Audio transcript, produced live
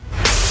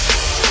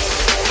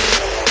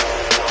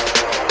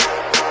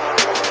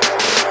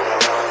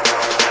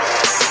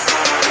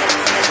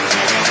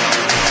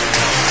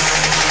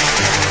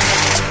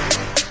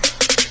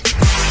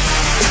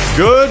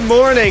Good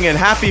morning and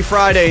happy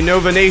Friday,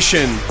 Nova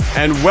Nation,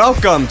 and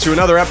welcome to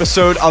another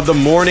episode of The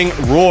Morning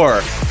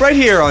Roar, right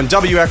here on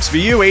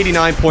WXVU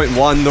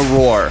 89.1 The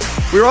Roar.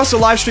 We're also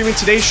live streaming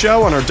today's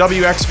show on our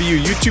WXVU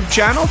YouTube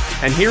channel,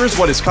 and here's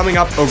what is coming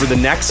up over the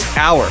next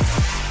hour.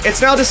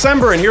 It's now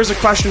December, and here's a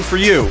question for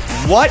you.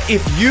 What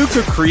if you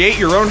could create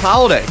your own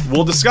holiday?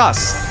 We'll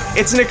discuss.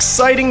 It's an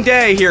exciting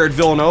day here at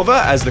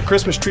Villanova as the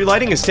Christmas tree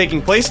lighting is taking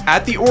place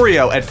at the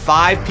Oreo at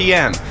 5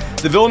 p.m.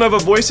 The Villanova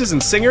voices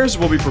and singers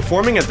will be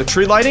performing at the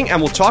tree lighting, and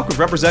we'll talk with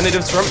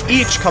representatives from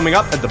each coming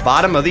up at the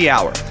bottom of the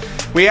hour.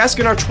 We ask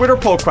in our Twitter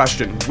poll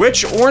question,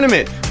 which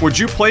ornament would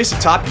you place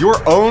atop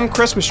your own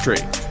Christmas tree?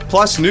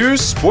 Plus news,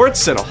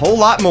 sports, and a whole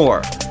lot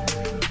more.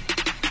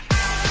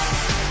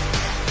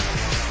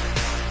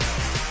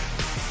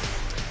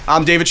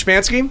 I'm David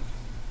Schmansky.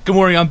 Good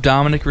morning, I'm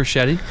Dominic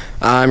Ricchetti.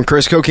 I'm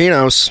Chris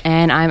Kokinos.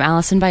 And I'm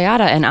Allison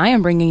Bayata, and I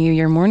am bringing you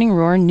your Morning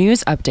Roar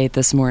news update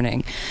this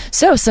morning.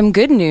 So, some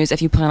good news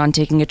if you plan on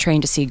taking a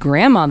train to see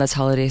Grandma this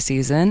holiday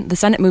season. The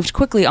Senate moved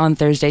quickly on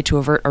Thursday to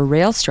avert a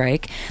rail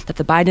strike that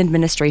the Biden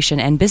administration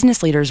and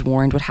business leaders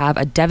warned would have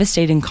a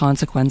devastating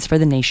consequence for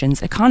the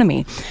nation's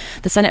economy.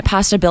 The Senate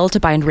passed a bill to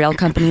bind rail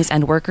companies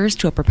and workers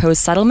to a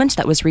proposed settlement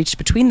that was reached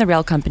between the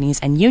rail companies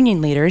and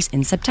union leaders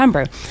in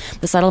September.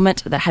 The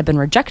settlement that had been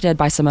rejected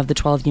by some of the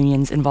 12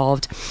 unions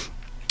involved,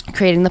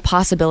 creating the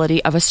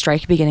possibility of a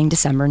strike beginning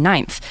December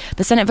 9th.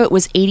 The Senate vote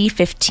was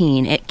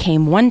 80-15. It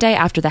came one day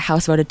after the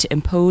House voted to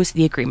impose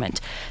the agreement.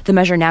 The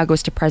measure now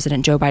goes to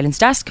President Joe Biden's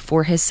desk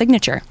for his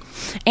signature.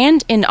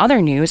 And in other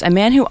news, a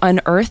man who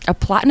unearthed a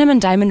platinum and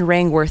diamond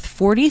ring worth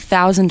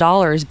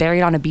 $40,000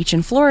 buried on a beach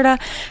in Florida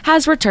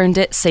has returned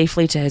it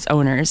safely to his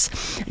owners.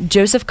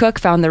 Joseph Cook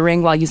found the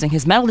ring while using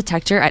his metal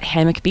detector at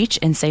Hammock Beach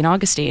in St.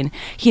 Augustine.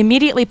 He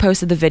immediately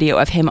posted the video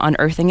of him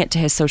unearthing it to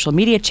his social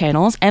media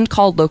channels and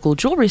called local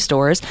jewelry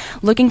stores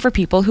looking for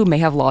people who may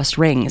have lost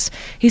rings.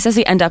 He says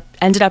he ended up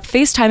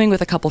FaceTiming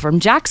with a couple from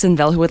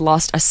Jacksonville who had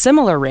lost a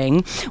similar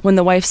ring when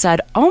the wife said,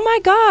 "Oh my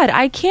God,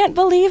 I can't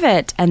believe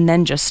it," and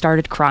then just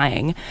started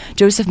crying.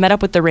 Joseph met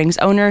up with the ring's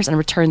owners and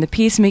returned the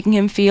piece, making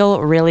him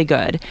feel really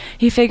good.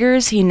 He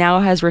figures he now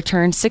has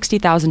returned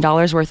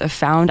 $60,000 worth of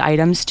found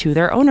items to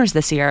their owners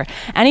this year,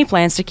 and he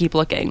plans to keep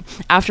looking.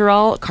 After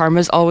all,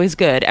 karma's always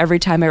good. Every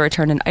time I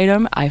return an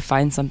item, I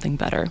find something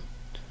better.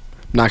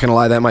 Not gonna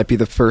lie, that might be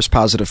the first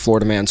positive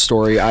Florida man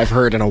story I've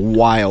heard in a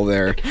while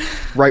there.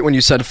 Right when you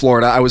said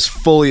Florida, I was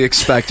fully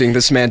expecting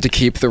this man to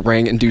keep the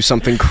ring and do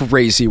something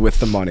crazy with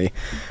the money.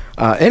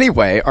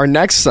 Anyway, our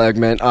next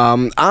segment,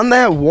 on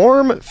that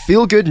warm,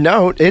 feel-good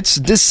note, it's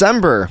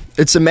December.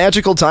 It's a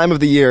magical time of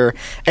the year,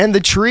 and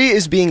the tree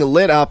is being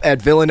lit up at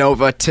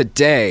Villanova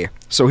today.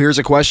 So here's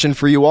a question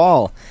for you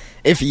all.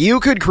 If you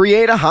could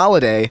create a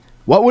holiday,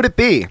 what would it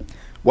be?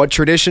 What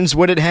traditions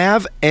would it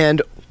have,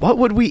 and what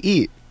would we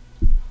eat?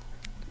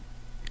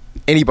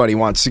 Anybody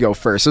wants to go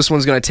first. This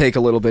one's going to take a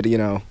little bit,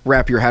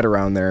 wrap your head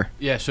around there.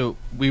 Yeah, so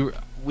we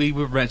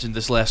were mentioned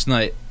this last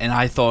night, and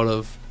I thought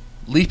of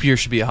leap year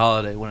should be a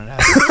holiday when it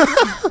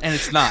happens. And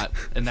it's not,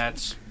 and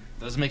that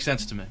doesn't make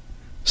sense to me.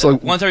 So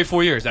once every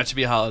 4 years, that should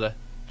be a holiday.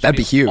 That'd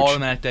be huge.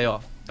 Automatic day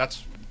off.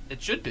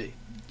 It should be.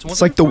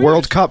 It's like the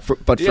World Cup,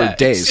 but for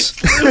days.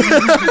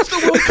 It's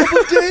the World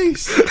Cup of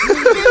days.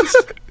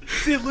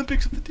 It's the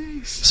Olympics of the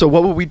days. So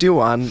what would we do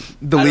on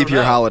the leap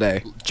year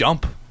holiday?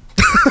 Jump.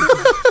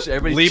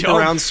 Leap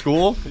around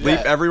school? Yeah. Leap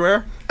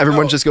everywhere?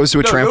 Everyone just goes to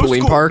a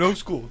trampoline park? No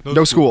school.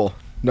 No school.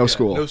 No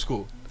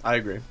school. I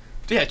agree.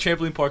 Yeah,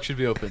 trampoline park should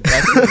be open.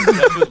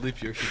 That's what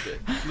leap year should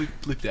be.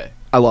 Leap day.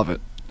 I love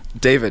it.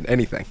 David,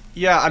 anything?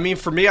 Yeah, I mean,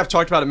 for me, I've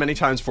talked about it many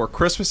times before.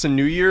 Christmas and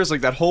New Year's,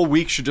 that whole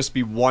week should just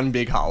be one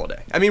big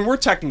holiday. I mean, we're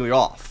technically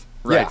off,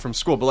 right, from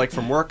school. But,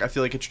 from work, I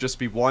feel like it should just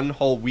be one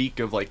whole week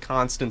of,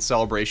 constant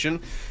celebration.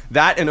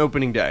 That and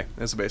opening day,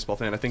 as a baseball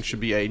fan, I think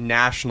should be a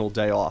national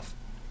day off.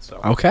 So.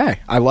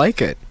 Okay, I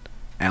like it.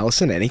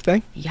 Allison,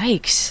 anything?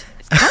 Yikes.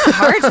 It's kind of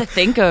hard to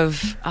think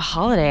of a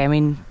holiday. I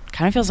mean,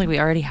 kind of feels like we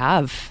already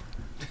have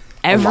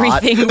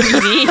everything we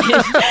need.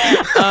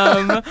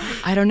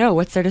 I don't know.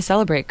 What's there to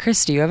celebrate?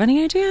 Chris, do you have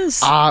any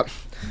ideas?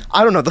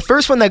 I don't know. The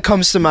first one that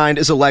comes to mind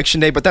is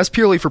Election Day, but that's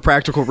purely for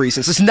practical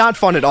reasons. It's not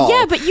fun at all.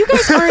 Yeah, but you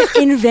guys aren't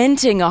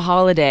inventing a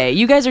holiday.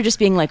 You guys are just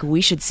being like,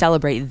 we should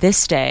celebrate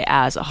this day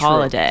as a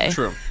holiday.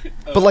 True.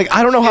 But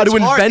I don't know how to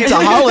invent a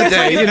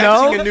holiday,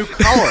 a new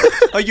color.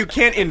 You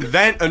can't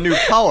invent a new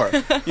color.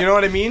 You know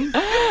what I mean?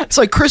 It's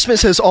like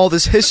Christmas has all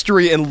this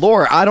history and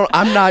lore.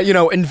 I'm not,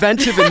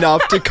 inventive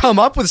enough to come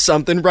up with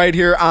something right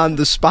here on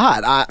the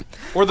spot.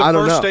 Or the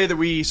first day that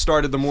we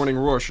started the Morning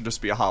Roar should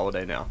just be a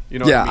holiday now. You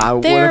know what I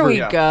mean? There we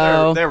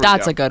go. There we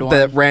That's go. A good one.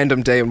 The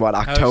random day in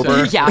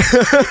October? Yeah.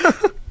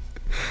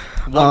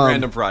 One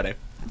random Friday.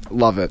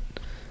 Love it.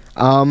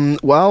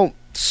 Well,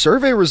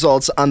 survey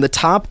results on the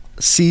top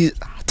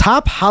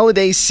Top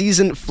holiday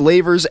season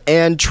flavors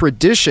and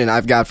tradition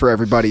I've got for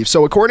everybody.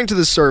 So according to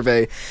the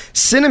survey,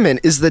 cinnamon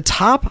is the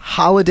top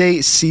holiday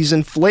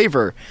season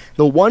flavor.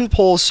 The one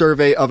poll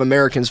survey of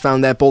Americans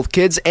found that both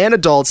kids and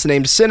adults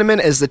named cinnamon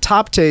as the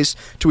top taste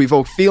to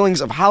evoke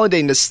feelings of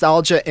holiday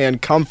nostalgia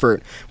and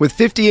comfort, with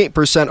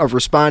 58% of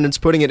respondents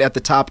putting it at the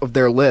top of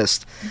their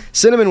list.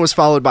 Cinnamon was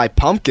followed by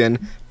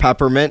pumpkin,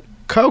 peppermint,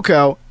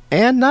 cocoa,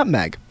 and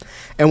nutmeg.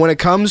 And when it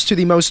comes to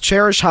the most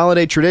cherished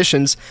holiday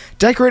traditions,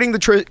 decorating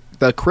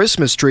the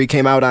Christmas tree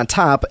came out on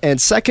top,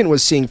 and second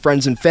was seeing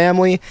friends and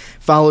family,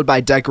 followed by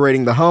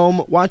decorating the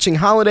home, watching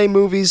holiday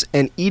movies,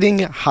 and eating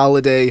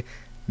holiday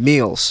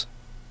meals.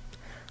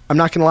 I'm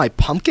not going to lie,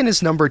 pumpkin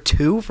is number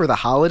 2 for the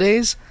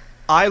holidays.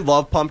 I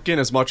love pumpkin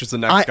as much as the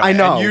next guy. I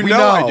know. And we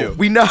know. I do.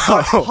 We know.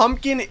 But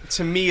pumpkin,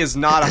 to me, is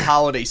not a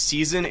holiday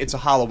season. It's a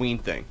Halloween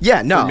thing.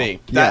 Yeah, no. For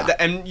me. Yeah.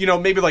 And,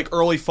 maybe like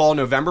early fall,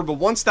 November. But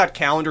once that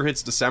calendar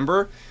hits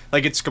December,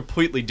 like, it's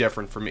completely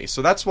different for me.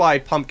 So that's why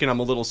pumpkin, I'm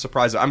a little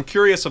surprised. I'm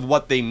curious of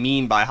what they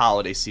mean by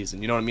holiday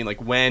season. You know what I mean?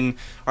 Like, when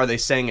are they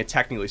saying it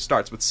technically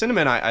starts? But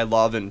cinnamon, I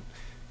love, and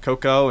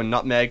cocoa and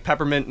nutmeg,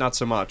 peppermint, not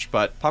so much.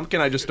 But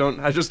pumpkin, I just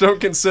don't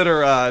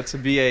consider to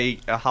be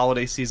a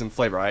holiday season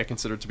flavor. I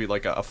consider it to be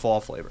like a fall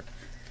flavor.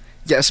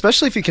 Yeah,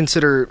 especially if you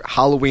consider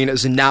Halloween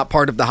as not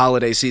part of the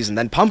holiday season,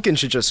 then pumpkin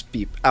should just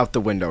be out the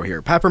window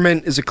here.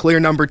 Peppermint is a clear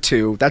number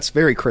 2. That's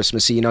very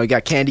Christmassy. You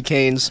got candy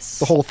canes,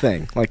 the whole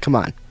thing. Like, come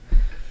on.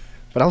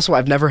 But also,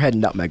 I've never had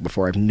nutmeg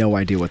before. I have no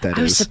idea what that is.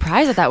 I was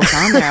surprised that was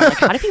on there. I'm like,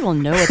 how do people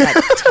know what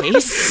that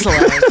tastes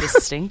like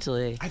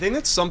distinctly? I think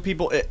that some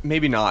people,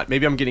 maybe not.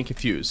 Maybe I'm getting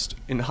confused.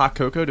 In hot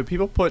cocoa, do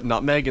people put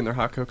nutmeg in their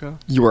hot cocoa?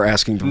 You were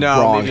asking the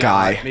wrong maybe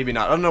guy. Not. Maybe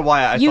not. I don't know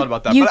why I thought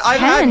about that. You But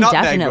I've had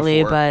nutmeg definitely,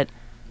 before. but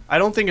I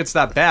don't think it's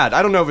that bad.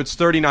 I don't know if it's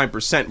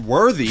 39%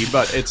 worthy,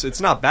 but it's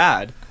not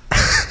bad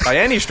by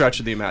any stretch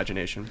of the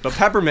imagination. But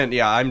peppermint,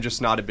 yeah, I'm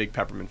just not a big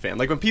peppermint fan.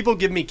 Like, when people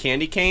give me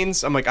candy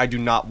canes, I'm like, I do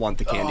not want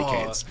the candy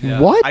canes. Yeah.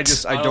 What? I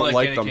don't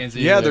like them.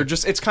 Yeah, they're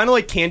just, it's kind of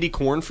like candy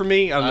corn for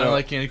me. I don't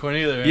like candy corn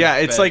either. Yeah,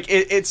 it's like,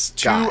 it's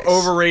two Guys.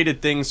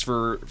 overrated things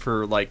for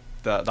like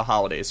the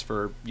holidays,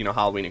 for,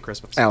 Halloween and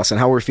Christmas. Allison,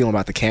 how are we feeling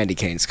about the candy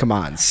canes? Come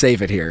on,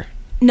 save it here.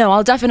 no,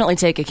 I'll definitely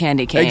take a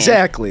candy cane.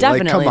 Exactly. Like,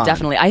 Definitely, come on.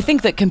 definitely. I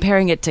think that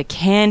comparing it to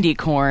candy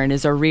corn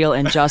is a real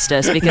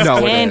injustice because No,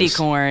 it candy is.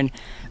 corn,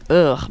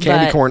 ugh.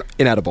 Candy corn,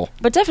 inedible.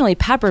 But definitely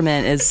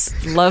peppermint is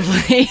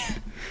lovely.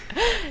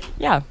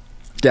 Yeah.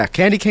 Yeah,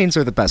 candy canes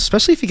are the best,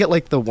 especially if you get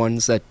like the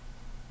ones that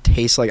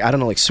taste like, I don't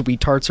know, like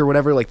sweet tarts or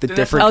whatever, like the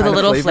different Oh, kind the of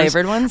little flavors.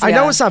 flavored ones? I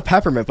know Yeah. it's not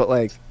peppermint, but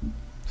like,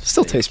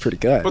 still tastes pretty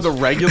good. But the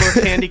regular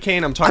candy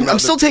cane, I'm talking about. I'm the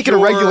still taking a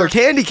pure- regular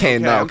candy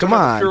cane, though. I'm Come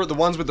talking about on. the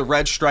ones with the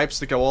red stripes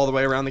that go all the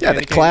way around the Yeah, candy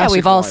the cane. Yeah, classic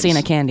we've all ones. seen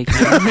a candy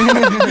cane.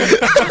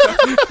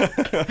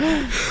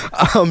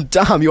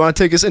 Dom, you want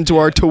to take us into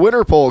our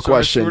Twitter poll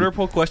question? Our Twitter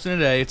poll question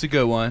today, it's a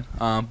good one.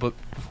 But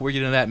before we get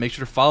into that, make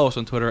sure to follow us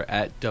on Twitter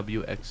at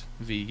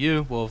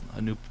WXVU. We'll have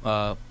a new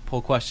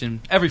poll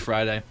question every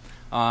Friday.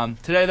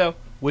 Today, though,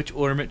 which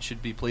ornament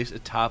should be placed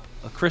atop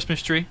a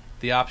Christmas tree?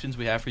 The options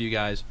we have for you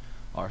guys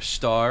are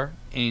star,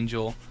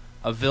 angel,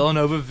 a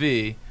Villanova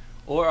V,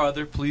 or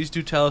other. Please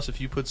do tell us if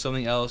you put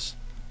something else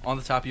on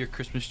the top of your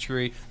Christmas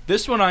tree.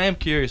 This one I am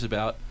curious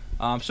about.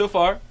 So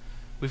far,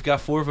 we've got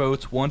 4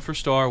 votes, 1 for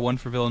star, 1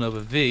 for Villanova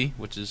V,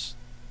 which is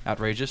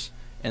outrageous,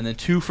 and then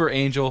 2 for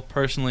angel.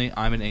 Personally,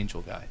 I'm an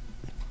angel guy.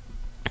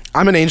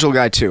 I'm an angel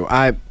guy too.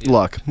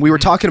 Look, we were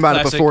talking about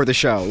it Classic. before the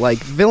show. Like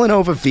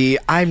Villanova V,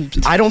 I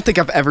don't think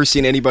I've ever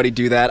seen anybody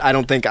do that. I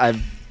don't think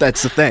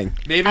that's the thing.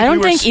 Maybe I if don't we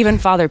were think even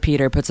Father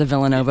Peter puts a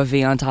Villanova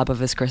V on top of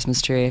his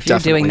Christmas tree. If you're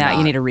Definitely doing that, not.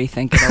 you need to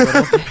rethink it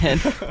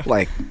a little bit.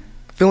 Like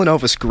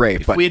Villanova's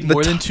great, If but we had the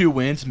more t- than 2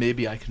 wins,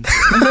 maybe I can.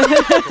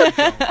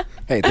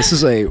 hey, this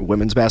is a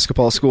women's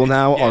basketball school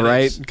now. Yeah, All it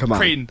right, is. come on.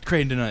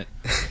 Creighton tonight.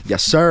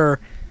 Yes, sir.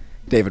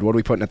 David, what are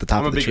we putting at the top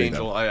I'm a of the big tree?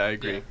 angel. Though? I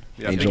agree.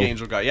 Yeah, Angel. big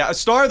angel guy. Yeah, a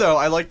star though.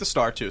 I like the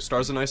star too.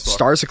 Star's a nice look.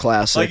 Star's a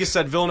classic. Like you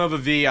said, Villanova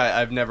V.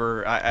 I've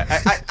never.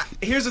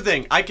 Here's the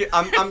thing. I'm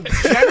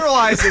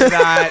generalizing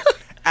that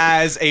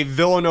as a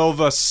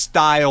Villanova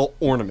style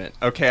ornament.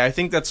 Okay, I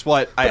think that's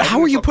what. But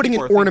how are you putting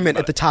an ornament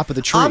at the top of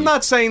the tree? I'm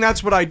not saying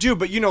that's what I do,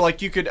 but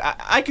like you could.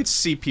 I could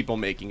see people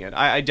making it.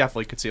 I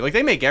definitely could see. Like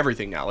they make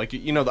everything now. Like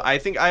I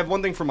think I have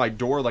one thing for my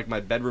door, like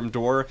my bedroom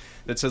door,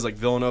 that says like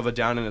Villanova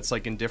down, and it's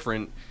like in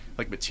different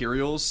like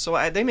materials. So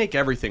they make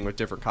everything with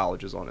different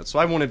colleges on it. So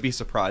I wouldn't be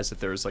surprised if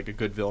there's like a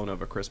good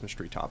Villanova Christmas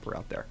tree topper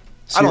out there.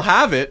 So I don't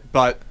have it,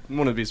 but I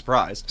wouldn't be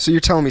surprised. So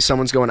you're telling me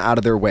someone's going out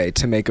of their way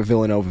to make a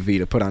Villanova V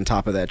to put on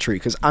top of that tree?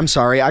 Because I'm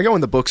sorry, I go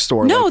in the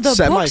bookstore. No, like, the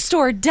semi-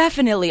 bookstore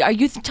definitely. Are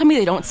you tell me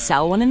they don't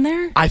sell one in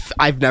there?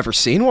 I've never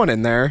seen one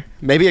in there.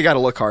 Maybe I got to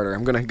look harder.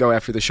 I'm gonna go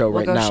after the show We'll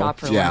right go now. shop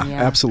for one, yeah,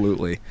 yeah.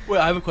 absolutely. Wait,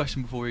 I have a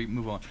question before we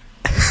move on.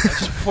 Just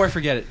before I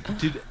forget it,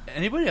 did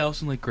anybody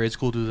else in like grade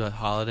school do the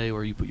holiday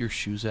where you put your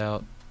shoes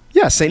out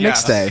Yeah, St.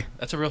 Nick's Day.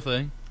 That's a real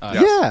thing.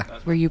 Yeah.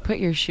 Where you put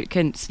your shoe.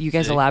 Can you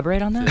guys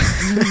elaborate on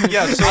that?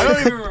 Yeah, so I don't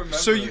even remember.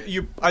 So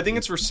you I think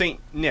it's for St.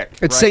 Nick.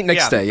 It's right? St.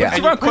 Nick's Day, yeah. And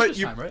It's around Christmas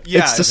time, right?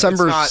 Yeah, It's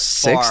December not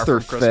 6th far or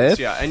from Christmas, 5th.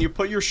 Yeah, and you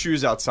put your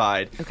shoes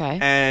outside. Okay.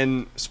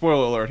 And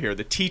spoiler alert here: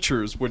 the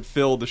teachers would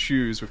fill the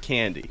shoes with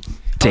candy.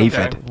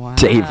 David. Okay. Wow.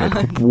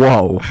 David.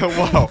 Whoa.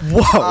 Whoa.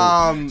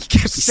 Whoa.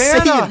 Santa.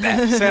 saying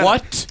that. Santa.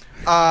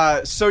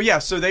 What?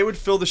 So they would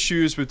fill the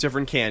shoes with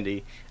different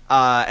candy.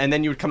 And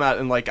then you would come out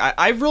and like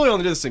I really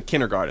only did this in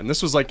kindergarten.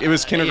 This was like it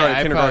was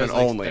kindergarten was, like,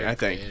 only, third I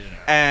think. grade,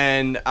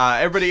 And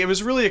everybody, it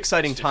was a really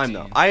exciting time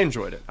though. I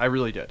enjoyed it. I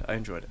really did. I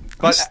enjoyed it.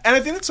 But and I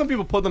think that some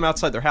people put them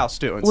outside their house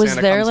too. And Was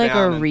Santa there comes like a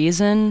down and-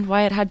 reason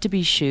why it had to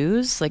be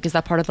shoes? Like, is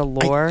that part of the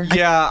lore?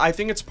 Yeah, I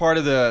think it's part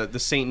of the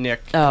Saint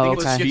Nick. Oh, I think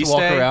it's okay. his You get to feast walk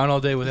day. around all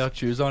day without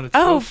shoes on. It's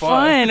Oh, so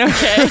fun. fun.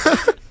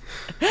 Okay.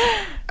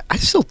 I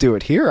still do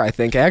it here, I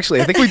think,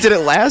 actually. I think we did it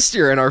last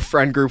year in our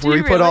friend group where we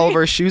you put all really? of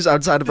our shoes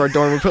outside of our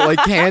dorm. We put, like,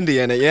 candy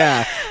in it,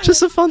 yeah.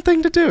 Just a fun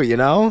thing to do, you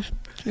know?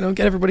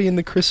 Get everybody in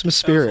the Christmas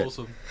spirit. That was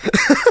wholesome.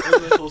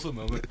 That was a wholesome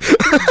moment.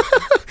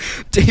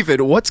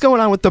 David, what's going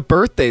on with the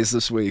birthdays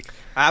this week?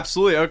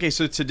 Absolutely. Okay,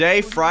 so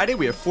today, Friday,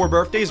 we have 4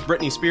 birthdays.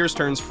 Britney Spears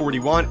turns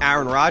 41,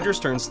 Aaron Rodgers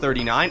turns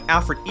 39,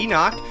 Alfred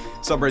Enoch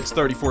celebrates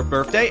 34th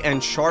birthday,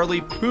 and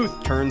Charlie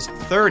Puth turns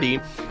 30.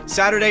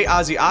 Saturday,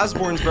 Ozzy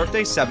Osbourne's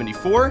birthday,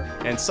 74,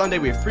 and Sunday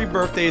we have 3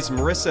 birthdays.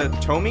 Marissa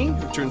Tomei,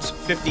 who turns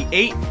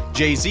 58,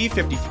 Jay-Z,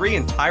 53,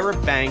 and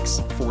Tyra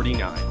Banks,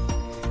 49.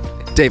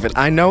 David,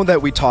 I know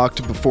that we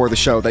talked before the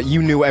show that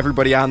you knew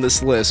everybody on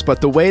this list,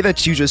 but the way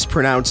that you just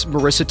pronounced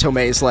Marissa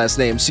Tomei's last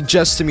name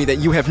suggests to me that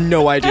you have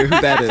no idea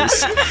who that is.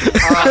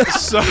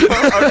 So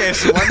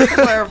let me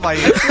clarify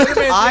here.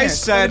 I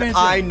said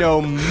I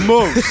know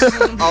most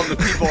of the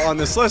people on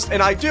this list,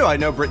 and I do. I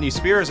know Britney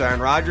Spears,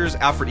 Aaron Rodgers,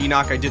 Alfred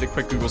Enoch. I did a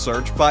quick Google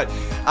search, but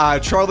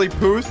Charlie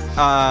Puth,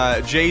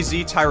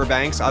 Jay-Z, Tyra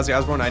Banks, Ozzy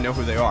Osbourne, I know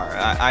who they are.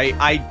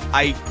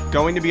 I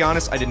going to be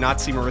honest, I did not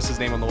see Marissa's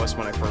name on the list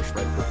when I first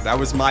read it. That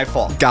was my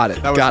fault. Got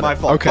it. That was Got my it.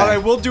 fault. Okay. But I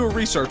will do a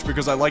research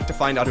because I like to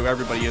find out who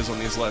everybody is on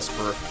these lists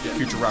for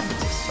future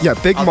references. So Yeah,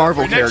 big I'll-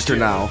 Marvel for next character year.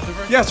 now.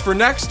 Yes, for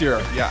next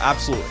year. Yeah,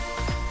 absolutely.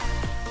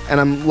 And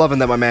I'm loving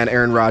that my man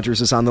Aaron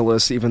Rodgers is on the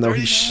list, even though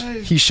he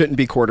shouldn't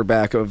be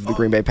quarterback of the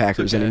Green Bay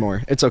Packers okay.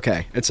 anymore. It's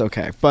okay. It's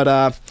okay.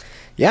 But,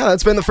 yeah,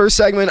 that's been the first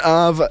segment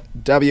of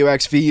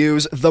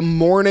WXVU's The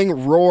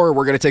Morning Roar.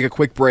 We're going to take a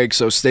quick break,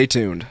 so stay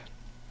tuned.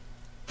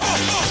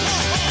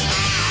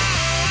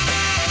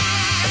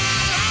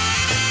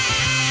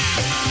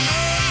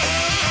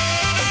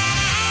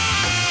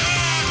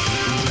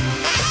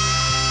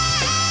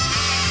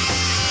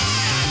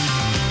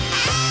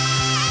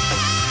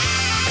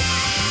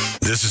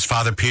 This is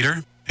Father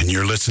Peter, and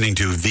you're listening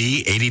to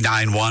the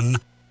 89.1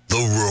 The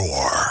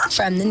Roar.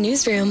 From the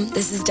newsroom,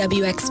 this is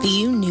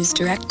WXVU News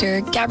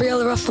Director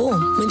Gabriella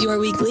Raful with your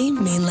weekly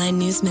Mainline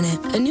News Minute.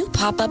 A new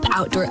pop-up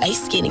outdoor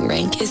ice skating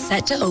rink is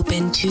set to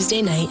open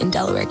Tuesday night in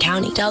Delaware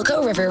County.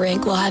 Delco River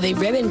Rink will have a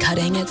ribbon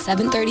cutting at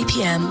 7:30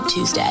 p.m.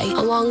 Tuesday,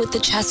 along with the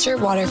Chester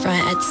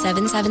Waterfront at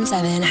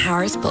 777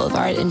 Harris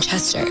Boulevard in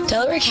Chester.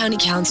 Delaware County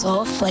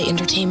Council, Flight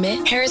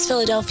Entertainment, Harris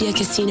Philadelphia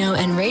Casino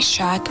and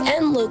Racetrack,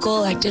 and local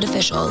elected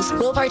officials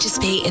will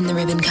participate in the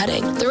ribbon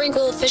cutting. The rink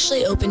will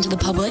officially open to the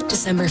public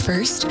December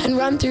 1st and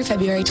run through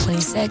February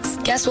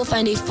 26th. Guests will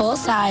find a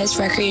full-size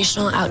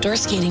recreational outdoor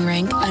skating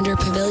rink under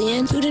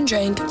pavilion, food and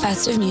drink,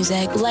 festive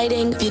music,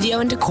 lighting, video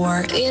and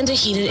decor, and a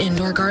heated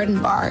indoor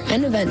garden bar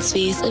and event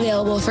space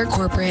available for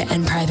corporate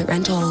and private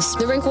rentals.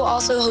 The rink will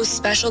also host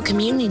special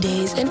community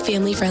days and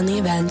family-friendly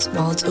events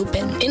while it's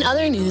open. In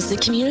other news, the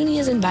community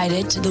is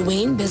invited to the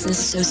Wayne Business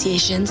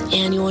Association's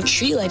annual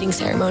tree lighting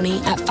ceremony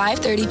at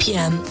 5:30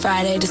 p.m.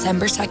 Friday,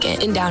 December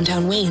 2nd in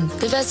downtown Wayne.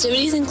 The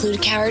festivities include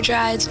carriage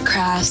rides,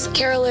 crafts,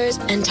 carolers,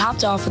 and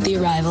topped off with the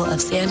arrival of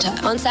Santa.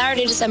 On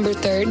Saturday, December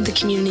 3rd, the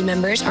community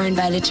members are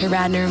invited to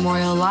Radnor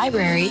Memorial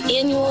Library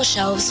annual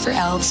Shelves for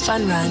Elves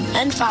Fun Run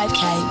and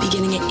 5K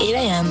beginning at 8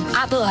 a.m.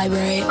 at the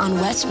library on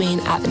West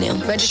Wayne Avenue.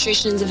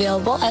 Registration is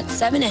available at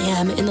 7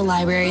 a.m. in the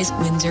library's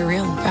Windsor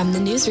Room. From the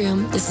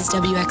newsroom, this is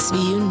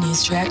WXVU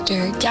News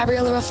Director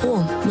Gabriella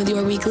Raful with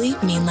your weekly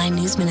Mainline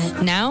News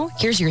Minute. Now,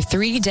 here's your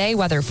 3-day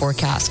weather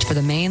forecast for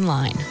the main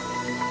line.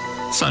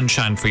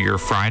 Sunshine for your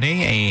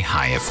Friday, a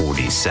high of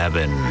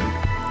 47.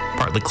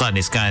 Partly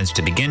cloudy skies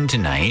to begin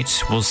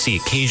tonight. We'll see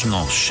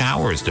occasional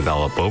showers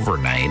develop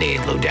overnight, a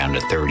low down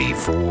to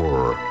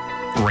 34.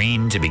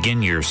 Rain to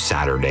begin your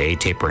Saturday,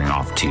 tapering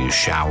off to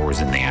showers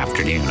in the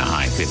afternoon, a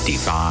high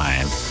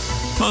 55.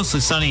 Mostly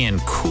sunny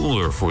and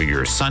cooler for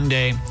your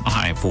Sunday, a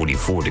high of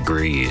 44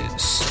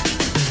 degrees.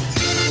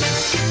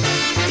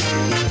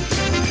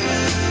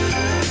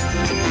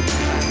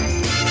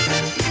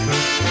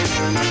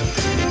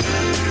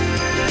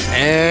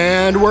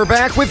 And And we're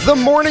back with the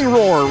Morning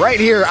Roar right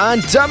here on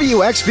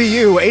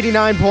WXVU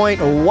 89.1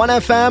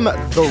 FM,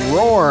 The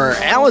Roar.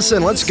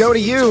 Allison, let's go to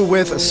you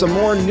with some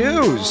more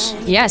news.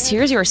 Yes,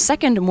 here's your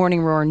second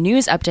Morning Roar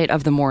news update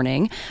of the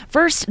morning.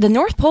 First, the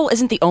North Pole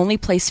isn't the only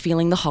place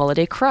feeling the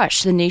holiday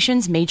crush. The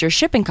nation's major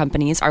shipping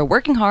companies are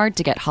working hard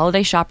to get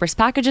holiday shoppers'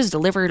 packages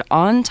delivered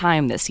on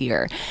time this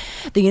year.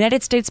 The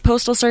United States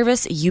Postal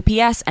Service,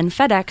 UPS, and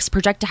FedEx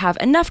project to have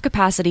enough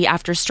capacity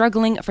after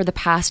struggling for the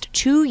past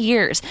 2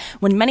 years,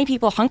 when many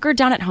people hunkered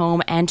down at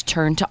home and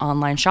turned to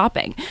online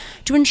shopping.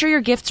 To ensure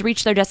your gifts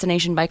reach their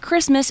destination by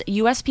Christmas,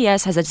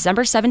 USPS has a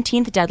December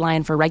 17th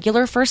deadline for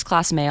regular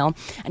first-class mail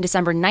and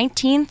December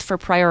 19th for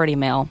priority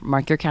mail.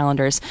 Mark your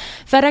calendars.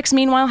 FedEx,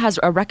 meanwhile, has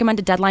a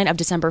recommended deadline of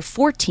December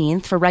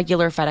 14th for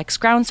regular FedEx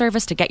Ground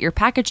service to get your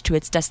package to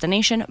its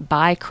destination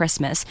by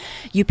Christmas.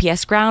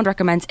 UPS Ground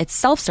recommends its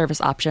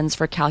self-service options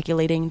for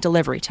calculating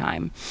delivery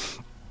time.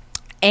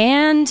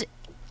 And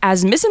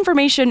as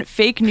misinformation,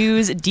 fake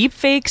news,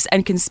 deepfakes,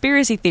 and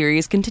conspiracy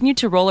theories continue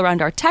to roll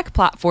around our tech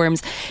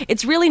platforms,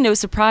 it's really no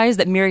surprise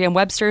that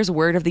Merriam-Webster's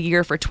word of the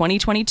year for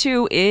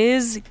 2022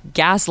 is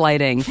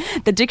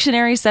gaslighting. The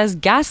dictionary says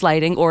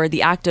gaslighting, or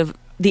the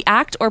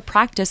act or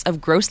practice of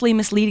grossly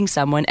misleading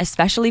someone,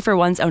 especially for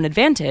one's own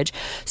advantage,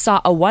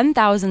 saw a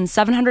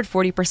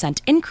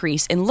 1,740%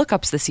 increase in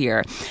lookups this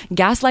year.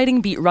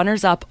 Gaslighting beat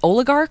runners-up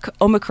Oligarch,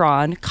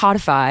 Omicron,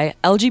 Codify,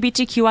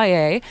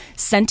 LGBTQIA,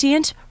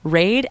 Sentient,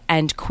 Raid,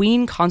 and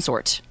Queen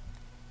Consort.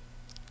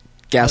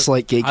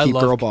 Gaslight, gatekeep,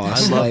 girl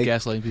boss. I love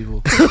gaslighting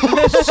people.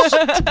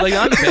 Like,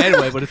 not in a bad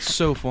way, but it's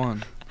so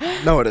fun.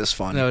 No, it is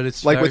fun. No,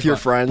 it's like with fun. your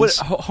friends. But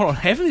hold on,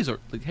 half of these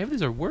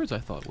are words. I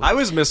thought. I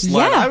was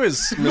misled. Yeah. I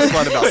was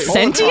misled about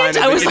Sentient?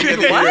 I was like,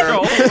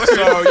 what?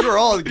 So you were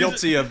all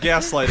guilty of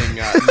gaslighting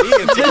me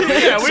and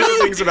certain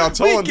things about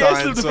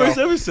Tolentine. the first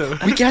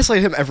episode. We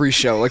gaslight him every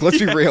show. Like, let's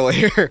be real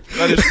here.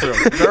 That is true.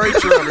 Very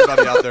true,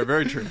 everybody out there.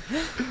 Very true.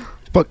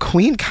 But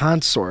Queen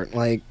Consort,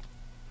 like,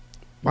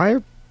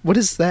 what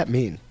does that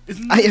mean?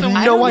 I have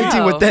no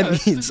idea what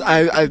that means.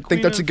 I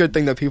think that's a good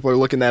thing that people are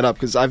looking that up,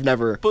 because I've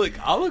never... But,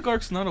 like,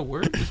 oligarch's not a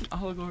word?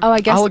 Oligarch? Oh, I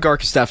guess...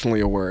 Oligarch is definitely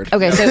a word.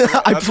 Okay, so...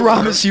 I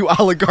promise you,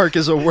 oligarch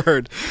is a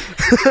word.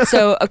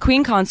 So a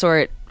queen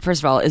consort,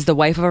 first of all, is the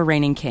wife of a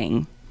reigning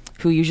king,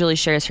 who usually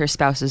shares her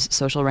spouse's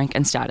social rank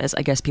and status.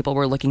 I guess people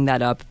were looking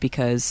that up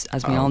because,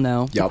 as we all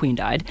know, the queen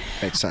died.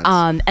 Makes sense.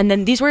 And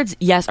then these words,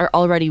 yes, are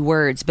already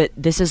words, but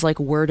this is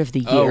like word of the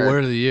year. Oh,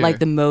 word of the year. Like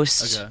the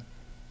most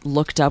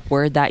looked up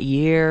word that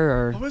year,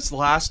 or... What was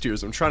last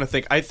year's? I'm trying to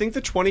think. I think the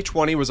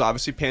 2020 was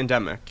obviously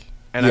pandemic.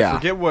 And I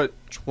forget what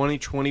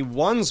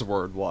 2021's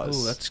word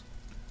was. Oh, that's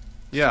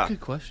a good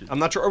question. I'm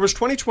not sure. Or was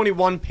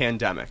 2021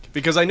 pandemic?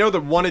 Because I know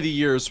that one of the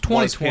years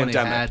was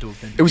pandemic. Had to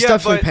have been. It was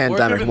definitely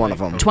pandemic, one of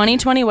them.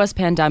 2020 was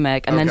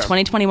pandemic, and then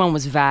 2021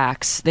 was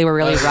vax. They were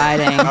really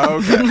riding.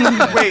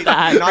 Okay. Wait,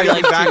 not for even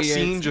like 2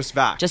 vaccine, years. just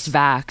vax. Just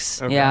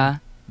vax, Okay. yeah.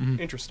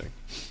 Interesting.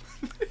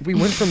 We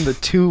went from the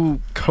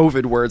 2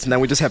 COVID words, and then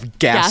we just have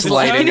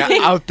gaslighting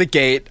out the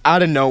gate,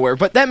 out of nowhere.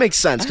 But that makes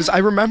sense, because I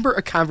remember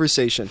a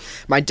conversation.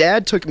 My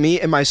dad took me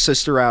and my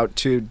sister out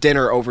to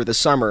dinner over the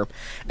summer,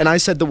 and I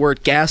said the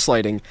word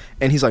gaslighting,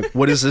 and he's like,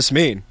 what does this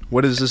mean?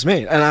 What does this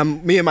mean?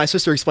 And me and my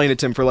sister explained it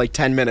to him for like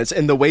 10 minutes,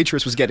 and the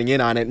waitress was getting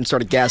in on it and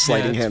started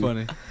gaslighting him.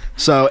 Funny.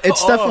 So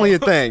it's definitely a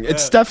thing.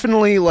 It's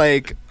definitely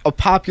like a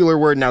popular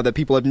word now that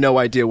people have no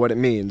idea what it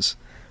means.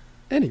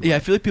 Anyway. Yeah, I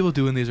feel like people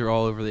doing these are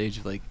all over the age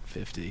of like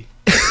 50.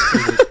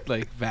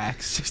 Like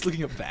vax, just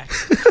looking up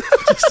vax.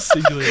 Just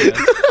singular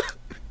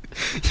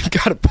vax. You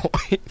got a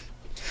point.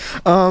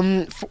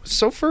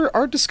 So for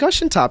our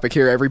discussion topic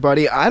here,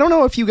 everybody, I don't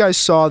know if you guys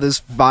saw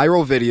this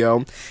viral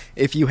video.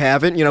 If you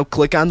haven't,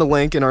 click on the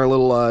link in our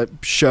little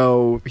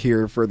show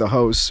here for the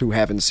hosts who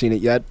haven't seen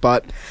it yet.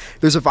 But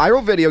there's a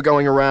viral video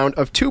going around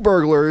of 2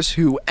 burglars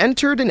who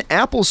entered an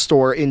Apple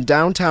store in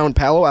downtown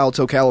Palo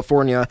Alto,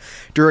 California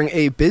during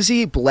a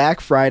busy Black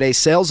Friday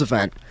sales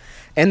event.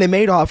 And they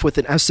made off with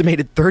an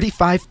estimated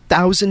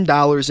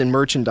 $35,000 in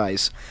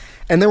merchandise.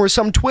 And there were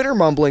some Twitter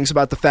mumblings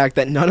about the fact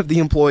that none of the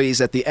employees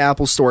at the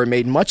Apple store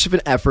made much of an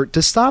effort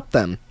to stop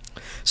them.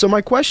 So my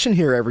question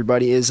here,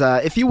 everybody, is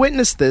if you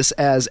witnessed this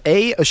as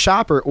A, a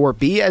shopper, or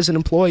B, as an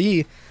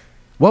employee,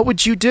 what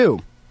would you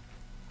do?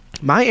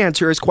 My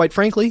answer is, quite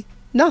frankly,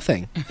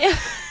 nothing. Yeah,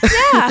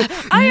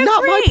 I agree.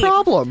 Not my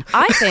problem.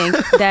 I think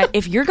that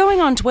if you're going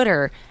on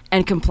Twitter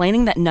and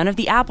complaining that none of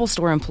the Apple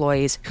Store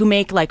employees who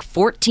make like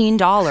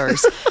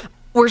 $14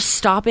 were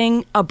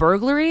stopping a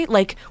burglary,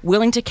 like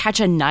willing to catch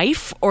a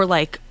knife or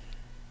like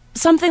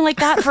something like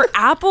that for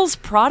Apple's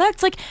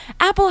products, like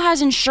Apple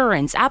has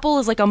insurance. Apple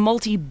is like a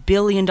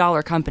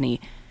multi-billion-dollar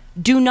company.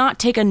 Do not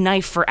take a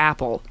knife for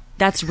Apple.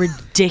 That's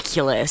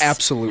ridiculous.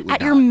 Absolutely At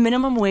not. your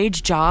minimum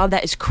wage job,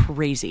 that is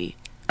crazy.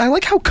 I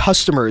like how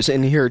customers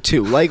in here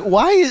too. Like,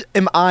 why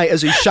am I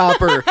as a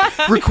shopper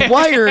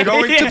required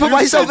to put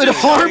myself in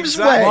harm's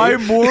way? My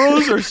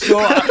morals are so...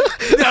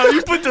 No,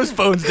 you put those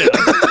phones down.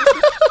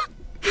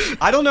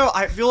 I don't know.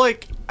 I feel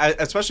like,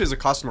 especially as a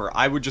customer,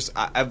 I would just...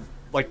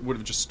 would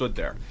have just stood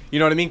there. You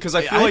know what I mean? Because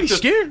I feel I'd like be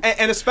scared.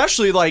 and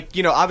especially like,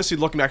 you know, obviously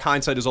looking back,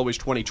 hindsight is always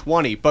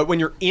 20/20. But when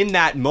you're in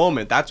that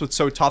moment, that's what's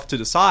so tough to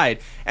decide.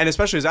 And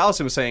especially as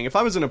Allison was saying, if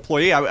I was an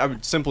employee, I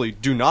would simply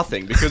do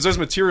nothing because those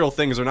material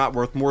things are not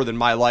worth more than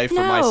my life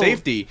or my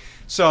safety.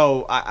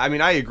 So I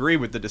mean, I agree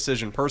with the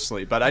decision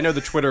personally, but I know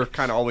the Twitter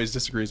kind of always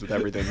disagrees with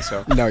everything.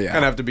 So No, yeah.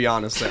 kind of have to be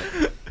honest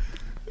there.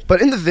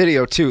 But in the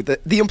video, too,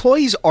 the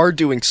employees are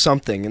doing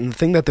something, and the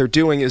thing that they're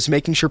doing is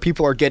making sure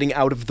people are getting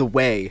out of the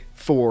way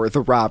for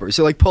the robbers.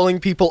 They're, like, pulling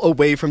people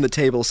away from the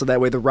table so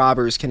that way the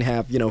robbers can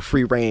have, you know,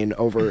 free reign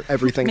over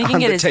everything on the table.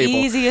 Making it as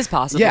easy as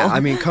possible. Yeah, I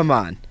mean, come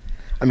on.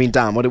 I mean,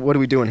 Dom, what are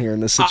we doing here in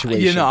this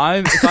situation? You know,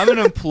 if I'm an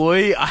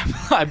employee,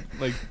 I'm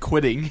like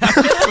quitting.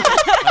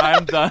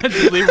 I'm done.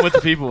 Just leave it with the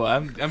people.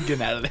 I'm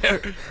getting out of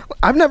there.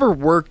 I've never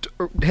worked.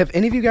 Have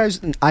any of you guys?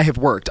 I have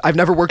worked. I've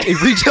never worked a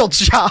retail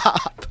job.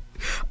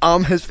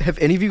 Have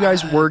any of you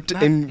guys worked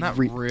in? Not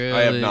really.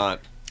 I have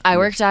not. I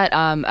worked at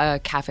a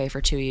cafe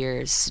for 2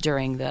 years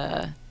during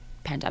the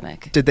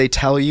pandemic. Did they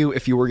tell you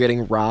if you were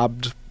getting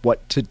robbed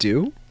what to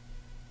do?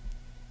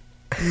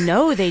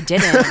 No, they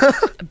didn't.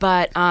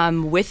 But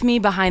with me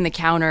behind the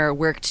counter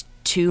worked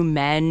 2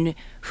 men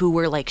who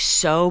were like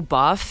so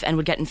buff and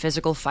would get in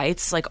physical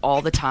fights like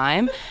all the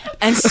time.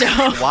 And so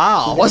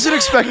Wow, wasn't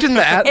expecting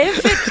that.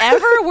 if it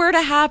ever were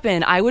to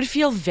happen, I would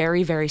feel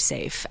very, very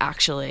safe,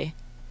 actually.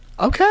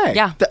 Okay.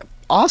 Yeah.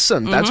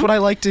 Awesome. That's what I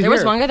like to hear. There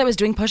was one guy that was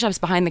doing push-ups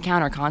behind the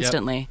counter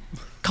constantly.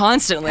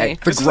 Constantly. Hey,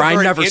 the This is a grind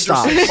very never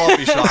stops. interesting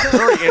coffee shop.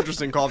 Very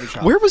interesting coffee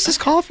shop. Where was this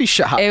coffee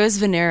shop? It was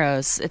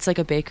Venero's. It's like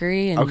a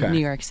bakery in Okay. New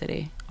York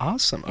City.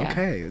 Awesome. Yeah.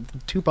 Okay.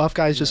 2 buff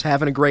guys just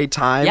having a great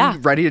time, Yeah.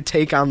 ready to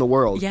take on the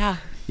world. Yeah.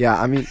 Yeah,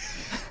 I mean,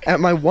 at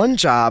my one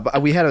job,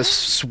 we had a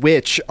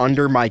switch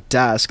under my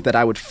desk that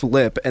I would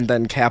flip, and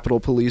then Capitol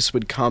Police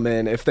would come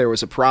in if there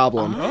was a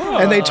problem.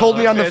 And they told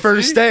me on the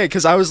first day,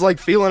 because I was like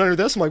feeling under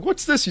this. I'm like,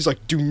 what's this? He's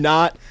like, do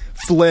not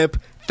flip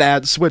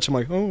that switch. I'm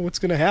like, oh, what's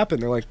going to happen?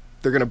 They're like,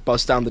 they're going to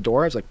bust down the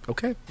door. I was like,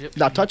 okay,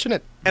 not touching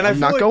it. And I'm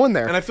not going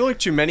there. And I feel like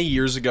too many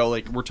years ago,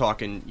 like we're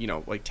talking, you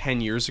know, like 10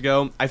 years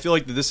ago, I feel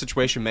like that this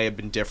situation may have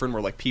been different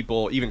where like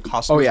people, even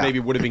customers maybe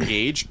would have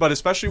engaged, but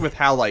especially with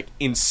how like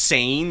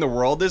insane the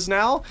world is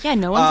now. Yeah,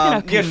 no one's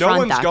going to confront no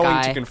one's that going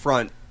guy. to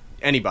confront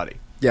anybody.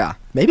 Yeah.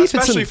 Maybe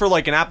Especially if it's for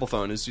like an Apple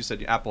phone, as you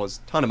said, Apple has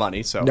a ton of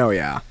money, so. No,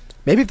 yeah.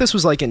 Maybe if this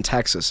was like in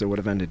Texas, it would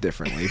have ended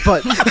differently.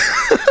 But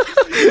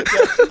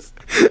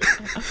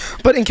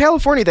but in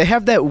California, they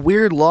have that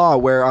weird law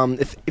where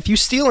if you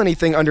steal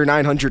anything under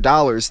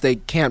 $900, they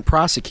can't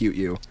prosecute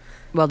you.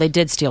 Well, they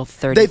did steal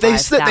They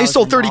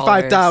stole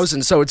 $35,000.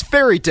 $35,000, so it's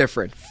very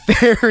different.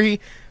 Very,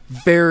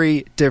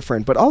 very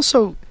different. But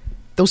also,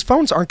 those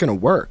phones aren't going to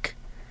work.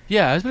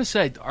 Yeah, I was gonna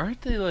say,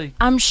 aren't they like?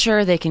 I'm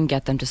sure they can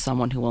get them to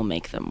someone who will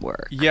make them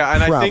work. Yeah,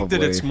 and I think that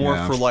Probably, it's more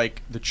yeah. for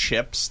like the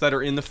chips that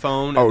are in the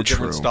phone and Oh, the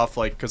different true. stuff.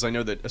 Like, because I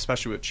know that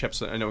especially with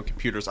chips, I know in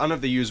computers, I don't know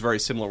if they use very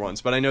similar ones,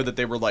 but I know that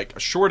they were like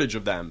a shortage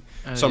of them.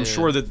 So I'm yeah.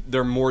 sure that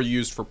they're more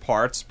used for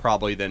parts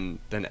probably than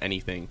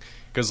anything.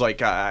 Because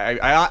like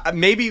I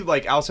maybe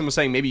like Allison was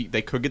saying, maybe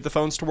they could get the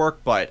phones to work,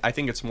 but I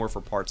think it's more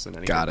for parts than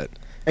anything. Got it.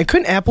 And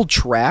couldn't Apple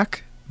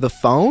track the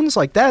phones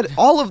like that?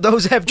 All of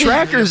those have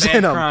trackers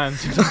in them.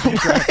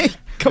 Like,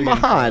 come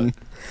on.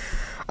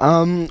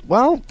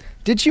 Well,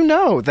 did you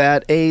know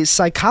that a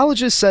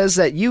psychologist says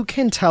that you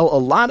can tell a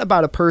lot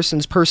about a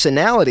person's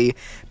personality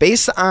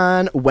based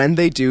on when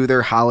they do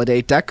their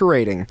holiday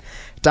decorating?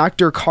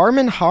 Dr.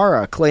 Carmen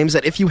Hara claims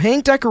that if you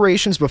hang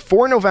decorations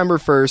before November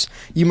 1st,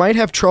 you might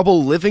have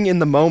trouble living in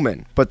the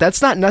moment, but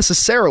that's not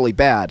necessarily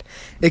bad.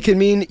 It can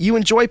mean you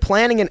enjoy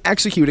planning and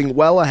executing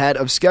well ahead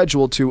of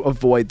schedule to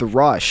avoid the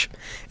rush.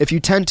 If you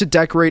tend to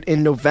decorate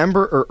in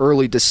November or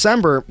early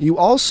December, you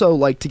also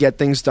like to get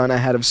things done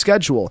ahead of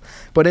schedule.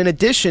 But in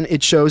addition,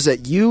 it shows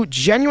that you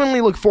genuinely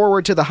look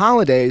forward to the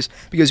holidays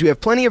because you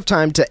have plenty of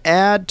time to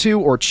add to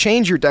or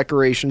change your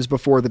decorations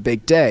before the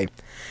big day.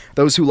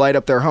 Those who light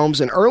up their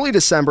homes in early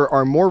December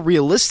are more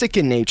realistic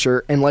in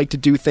nature and like to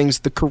do things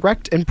the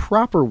correct and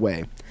proper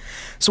way.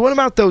 So what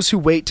about those who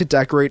wait to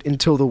decorate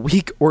until the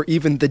week or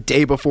even the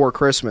day before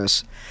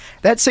Christmas?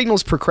 That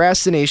signals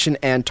procrastination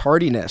and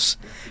tardiness.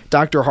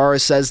 Dr. Hara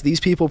says these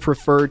people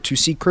prefer to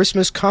see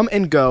Christmas come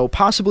and go,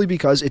 possibly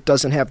because it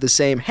doesn't have the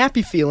same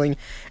happy feeling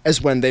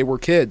as when they were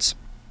kids.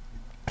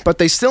 But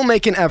they still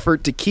make an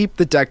effort to keep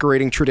the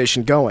decorating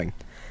tradition going.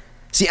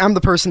 See, I'm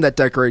the person that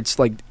decorates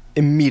like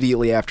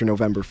immediately after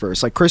November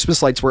 1st. Like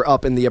Christmas lights were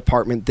up in the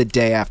apartment the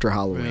day after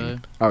Halloween. Really?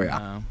 Oh yeah.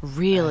 No.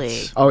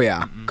 Really? Oh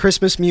yeah.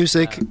 Christmas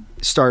music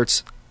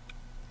starts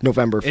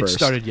November 1st. It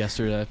started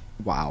yesterday.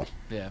 Wow.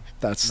 Yeah.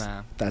 That's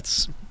Nah.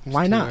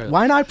 why too not? early.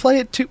 Why not play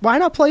it why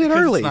not play it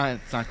Because early?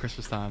 It's not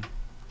Christmas time.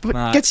 But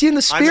not. gets you in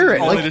the spirit.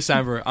 I'm Only Like,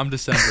 December. I'm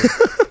December.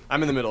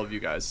 I'm in the middle of you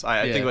guys.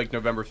 I Yeah. think like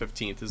November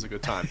 15th is a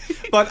good time.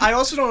 But I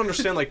also don't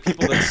understand like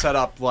people that set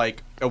up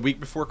like a week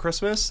before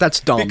Christmas.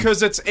 That's dumb.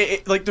 Because it's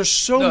like there's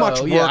so No,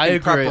 much work yeah, I and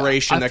agree.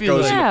 preparation I that feel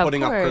goes like- into Yeah, of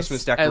putting up course.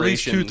 Christmas At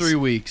least decorations. 2-3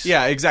 weeks.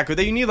 Yeah, exactly.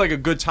 That you need like a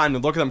good time to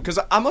look at them. Because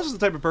I'm also the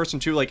type of person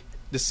too. Like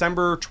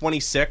December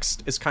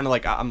 26th is kind of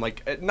like, I'm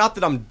like, not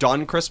that I'm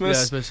done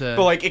Christmas, but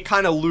like it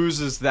kind of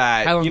loses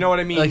that. You know what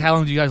I mean? Like how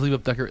long do you guys leave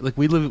up decorations? Like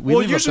we leave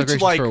up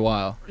decorations for a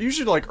while.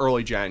 Usually like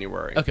early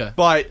January. Okay.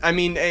 But I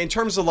mean, in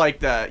terms of like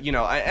the, you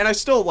know, and I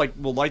still like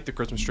will light the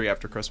Christmas tree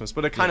after Christmas,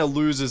 but it kind of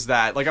loses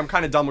that. Like I'm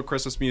kind of done with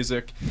Christmas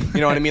music.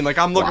 You know what I mean? Like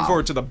I'm looking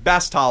forward to the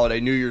best holiday,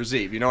 New Year's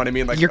Eve. You know what I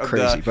mean? Like you're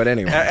crazy, but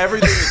anyway.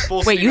 Everything is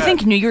full. Wait, you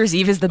think New Year's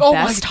Eve is the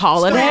best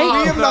holiday?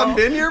 We have not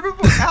been here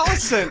before.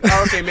 Allison.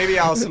 Oh, okay, maybe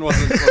Allison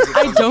wasn't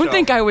I don't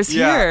think I was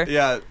here.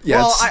 Yeah.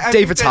 Well, it's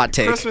David's hot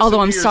take. Christmas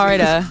Although and I'm New Year's sorry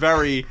Eve to... is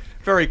very,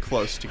 very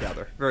close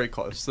together. Very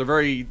close. They're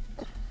very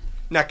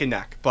neck and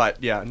neck.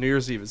 But yeah, New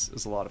Year's Eve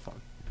is a lot of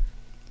fun.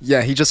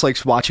 Yeah, he just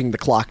likes watching the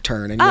clock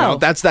turn, and you know,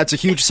 that's a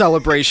huge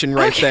celebration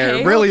right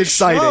there. Really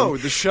exciting.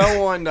 The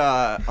show on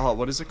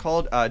what is it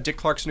called? Dick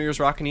Clark's New Year's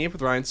Rockin' Eve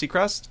with Ryan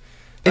Seacrest.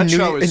 That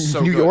show is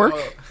so New good.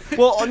 York?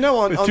 Well, no,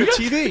 on the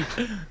TV.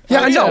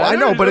 Yeah, I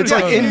know, but it's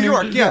like in New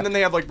York. Yeah, and then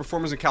they have like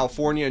performers in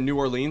California and New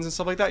Orleans and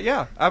stuff like that.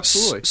 Yeah,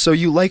 absolutely. So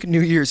you like New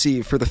Year's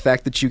Eve for the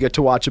fact that you get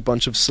to watch a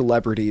bunch of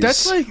celebrities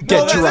get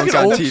drunk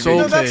on TV.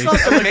 No, that's not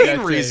the main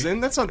reason.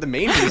 That's not the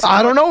main reason.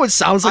 I don't know. It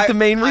sounds like the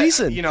main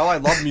reason. You know, I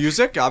love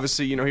music.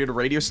 Obviously, you know, here at a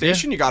radio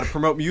station, you got to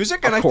promote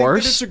music, and of I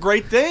course. think that it's a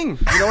great thing.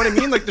 You know what I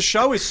mean? Like the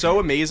show is so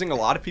amazing. A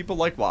lot of people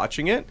like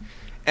watching it.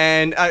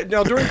 And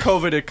now during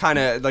COVID, it kind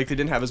of like they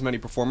didn't have as many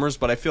performers,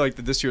 but I feel like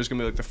that this year is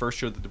gonna be like the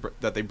first year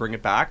that they bring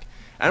it back.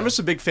 And I'm just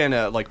a big fan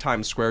of like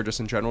Times Square,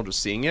 just in general, just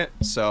seeing it.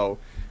 So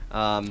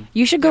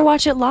you should go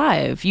watch it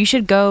live. You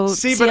should go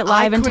see it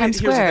live in Times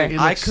Square.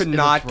 I could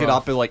not get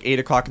up at like 8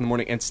 o'clock in the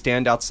morning and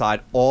stand outside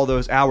all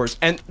those hours.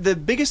 And the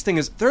biggest thing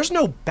is there's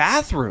no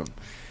bathroom.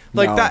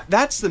 Like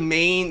that's the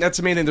main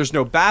thing. There's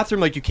no bathroom.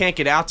 Like you can't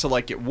get out to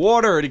like get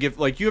water or to give,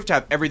 like you have to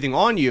have everything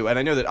on you. And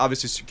I know that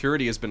obviously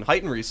security has been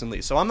heightened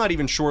recently, so I'm not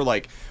even sure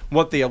like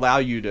what they allow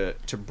you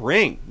to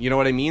bring. You know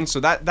what I mean? So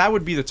that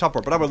would be the tough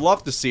part. But I would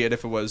love to see it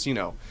if it was, you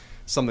know,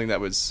 something that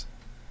was,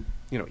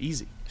 you know,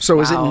 easy.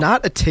 So is it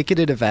not a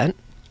ticketed event?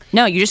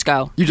 No, you just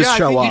go. You just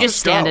show up. You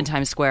just stand in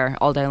Times Square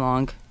all day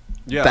long.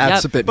 Yeah,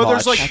 that's a bit but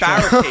much. There's like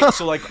barricades,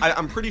 so like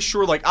I'm pretty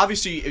sure like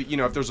obviously you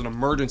know if there's an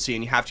emergency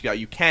and you have to get out,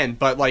 you can.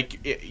 But like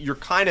you're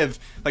kind of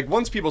like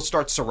once people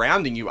start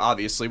surrounding you,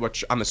 obviously,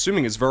 which I'm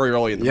assuming is very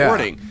early in the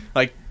morning,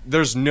 like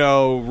there's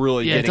no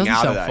really getting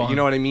out of that. Fun. You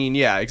know what I mean?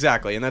 Yeah,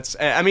 exactly. And that's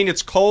I mean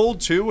it's cold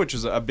too, which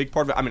is a big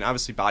part of it. I mean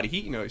obviously body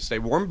heat, you know, you stay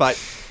warm,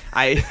 but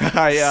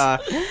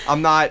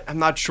I'm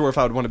not sure if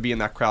I would want to be in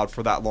that crowd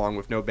for that long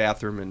with no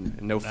bathroom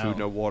and no food,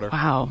 no water.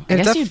 Wow. I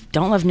guess you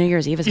don't love New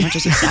Year's Eve as much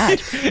as you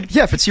said.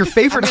 Yeah, if it's your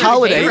favorite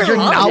holiday, you're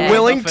not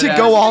willing to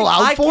go all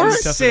out for it?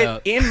 I can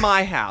sit in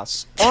my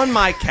house, on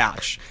my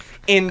couch,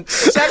 in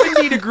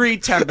 70-degree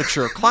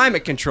temperature,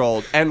 climate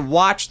controlled, and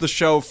watch the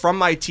show from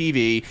my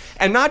TV,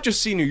 and not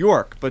just see New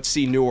York, but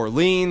see New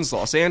Orleans,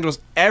 Los Angeles,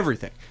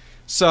 everything.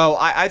 So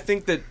I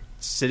think that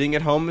sitting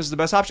at home is the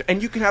best option,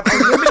 and you can have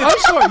unlimited. I'm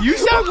sorry, you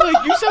sound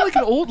like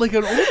an old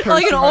person,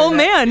 like an old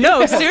man.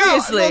 No,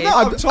 seriously. No,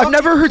 I've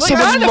never heard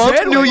someone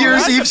love New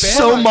Year's Eve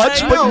so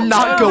much, but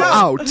not go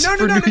out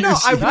for New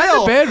Year's I Eve.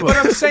 will, but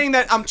I'm saying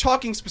that I'm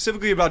talking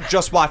specifically about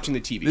just watching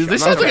the TV show.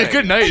 This sounds like a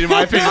good night, in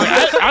my opinion.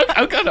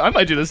 I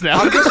might do this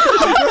now. I'm just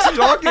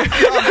talking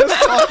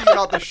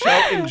about the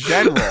show in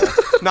general,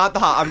 not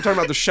the. I'm talking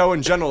about the show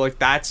in general. Like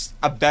that's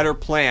a better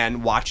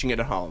plan watching it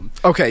at home.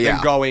 Okay,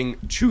 than going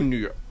to New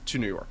York.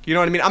 You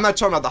know what I mean? I'm not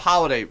talking about the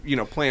holiday, you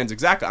know, plans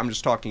exactly. I'm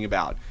just talking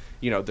about,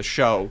 you know, the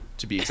show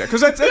to be exact.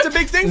 Because that's a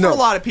big thing for a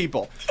lot of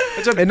people.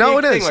 It's a big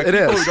thing. Like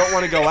people who don't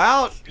want to go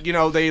out, you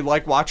know, they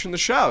like watching the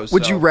shows.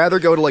 Would you rather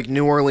go to like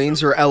New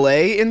Orleans or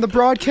LA in the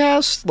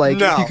broadcast?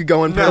 Like if you could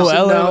go in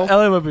person?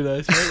 LA would be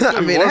nice. I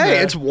mean, hey,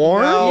 it's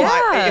warm. No,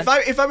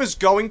 if I was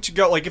going to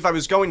go, like if I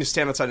was going to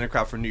stand outside in a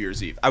crowd for New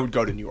Year's Eve, I would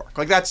go to New York.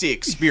 Like that's the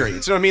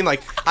experience. You know what I mean?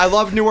 Like I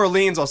love New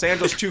Orleans, Los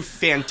Angeles, two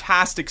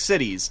fantastic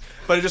cities.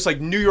 But it's just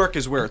like New York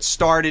is where it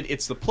started.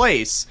 It's the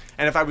place.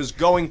 And if I was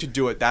going to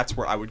do it, that's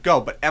where I would go.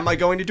 But am I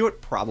going to do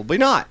it? Probably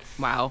not.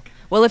 Wow.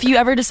 Well, if you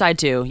ever decide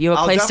to, you have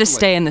a place to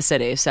stay in the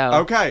city. So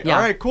okay, yeah.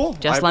 All right, cool.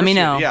 Just let me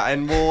know. Yeah,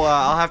 and we'll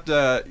I'll have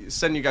to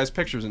send you guys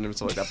pictures and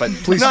stuff like that. But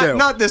please do.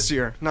 Not this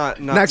year. Not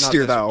next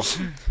year though.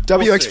 We'll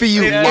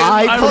WXVU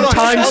live from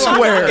Times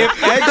Square.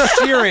 If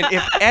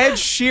Ed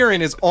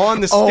Sheeran is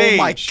on the stage, oh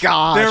my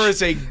gosh, there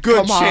is a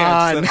good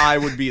chance that I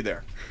would be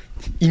there.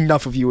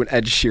 Enough of you and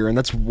Ed Sheeran.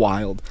 That's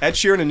wild. Ed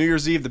Sheeran and New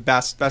Year's Eve, the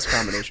best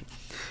combination.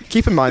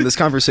 Keep in mind, this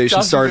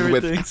conversation started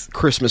with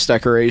Christmas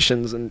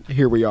decorations, and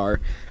here we are.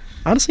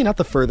 Honestly, not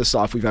the furthest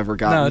off we've ever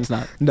gotten. No, it's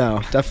not.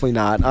 No, definitely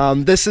not.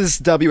 This is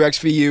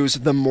WXVU's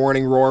The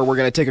Morning Roar. We're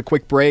going to take a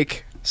quick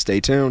break. Stay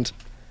tuned.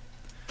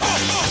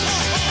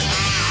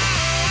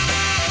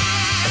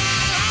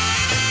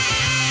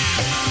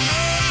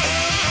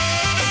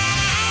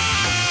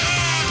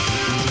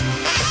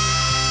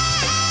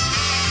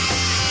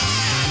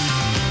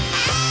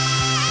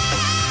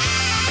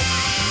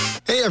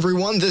 Hey everyone.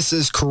 everyone. This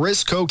is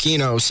Chris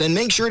Kokinos, and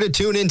make sure to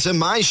tune into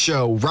my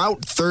show,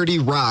 Route 30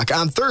 Rock,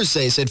 on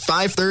Thursdays at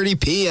 5:30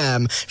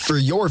 p.m. for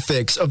your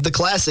fix of the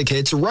classic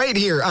hits right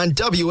here on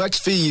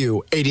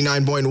WXVU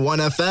 89.1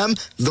 FM,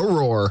 The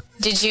Roar.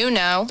 Did you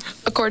know?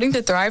 According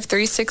to Thrive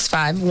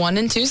 365, 1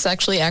 in 2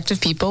 sexually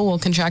active people will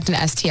contract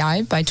an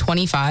STI by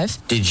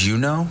 25. Did you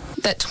know?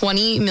 That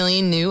 20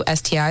 million new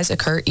STIs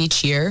occur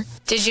each year.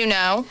 Did you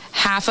know?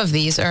 Half of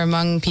these are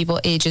among people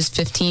ages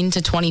 15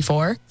 to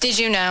 24. Did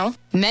you know?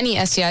 Many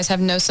STIs have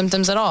no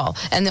symptoms at all,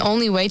 and the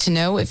only way to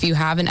know if you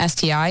have an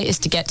STI is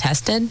to get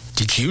tested.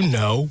 Did you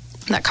know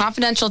that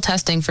confidential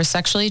testing for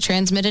sexually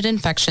transmitted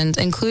infections,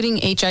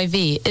 including HIV,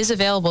 is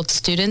available to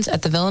students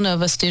at the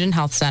Villanova Student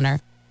Health Center?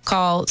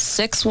 Call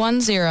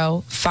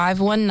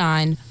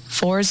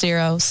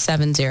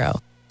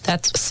 610-519-4070.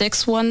 That's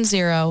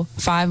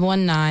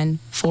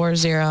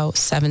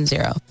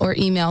 610-519-4070. Or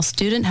email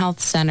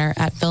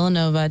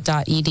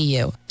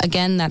studenthealthcenter@villanova.edu.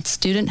 Again, that's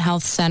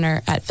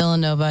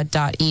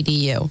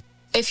studenthealthcenter@villanova.edu.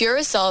 If your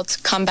results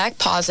come back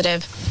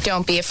positive,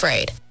 don't be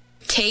afraid.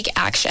 Take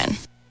action.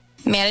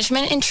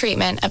 Management and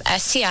treatment of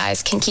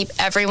STIs can keep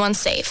everyone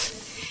safe.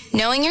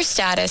 Knowing your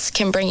status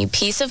can bring you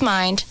peace of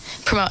mind,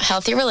 promote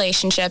healthy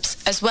relationships,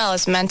 as well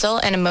as mental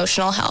and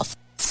emotional health.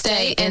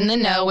 Stay in the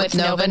know with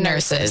Nova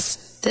Nurses.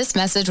 This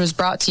message was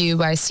brought to you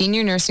by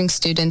senior nursing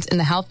students in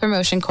the health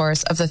promotion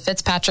course of the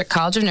Fitzpatrick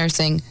College of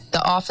Nursing,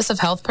 the Office of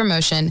Health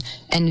Promotion,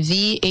 and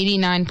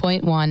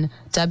V89.1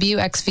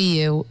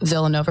 WXVU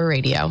Villanova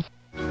Radio.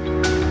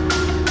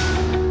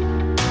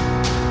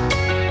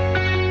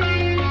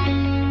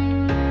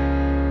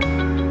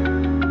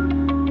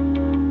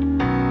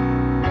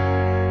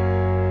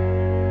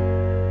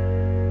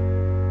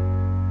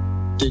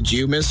 Did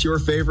you miss your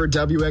favorite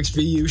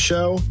WXVU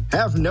show?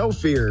 Have no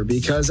fear,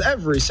 because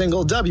every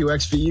single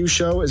WXVU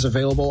show is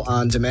available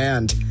on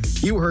demand.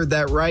 You heard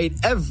that right,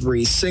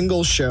 every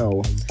single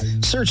show.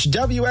 Search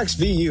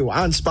WXVU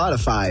on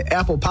Spotify,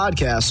 Apple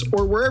Podcasts,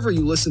 or wherever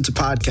you listen to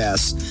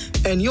podcasts,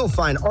 and you'll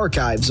find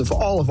archives of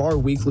all of our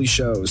weekly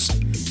shows.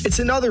 It's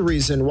another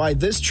reason why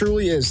this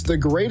truly is the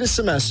greatest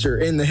semester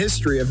in the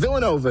history of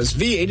Villanova's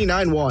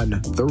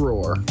V89.1, The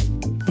Roar.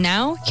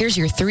 Now, here's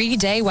your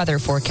 3-day weather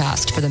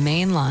forecast for the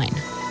main line.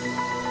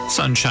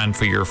 Sunshine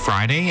for your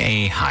Friday,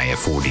 a high of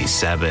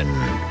 47.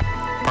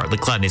 Partly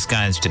cloudy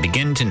skies to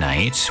begin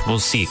tonight. We'll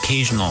see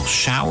occasional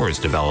showers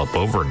develop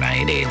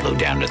overnight, a low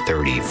down to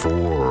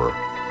 34.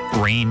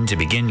 Rain to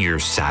begin your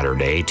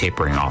Saturday,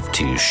 tapering off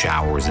to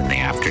showers in the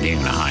afternoon,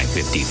 a high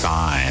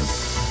 55.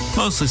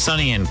 Mostly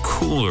sunny and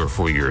cooler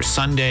for your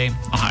Sunday,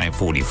 a high of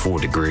 44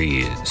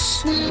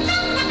 degrees.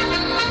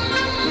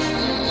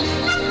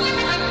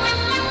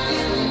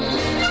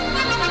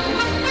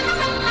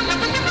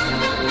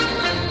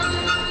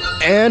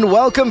 And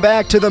welcome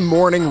back to the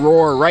Morning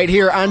Roar right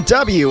here on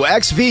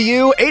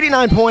WXVU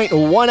 89.1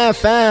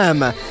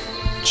 FM.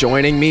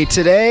 Joining me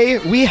today,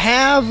 we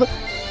have...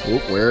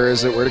 where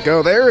is it? Where'd it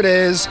go? There it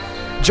is.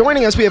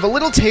 Joining us, we have a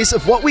little taste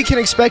of what we can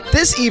expect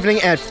this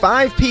evening at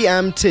 5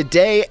 p.m.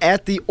 today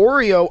at the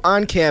Oreo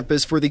on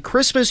campus for the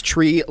Christmas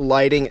tree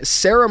lighting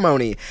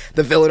ceremony.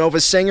 The Villanova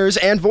singers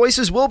and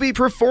voices will be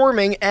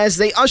performing as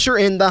they usher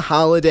in the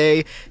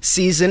holiday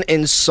season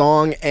in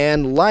song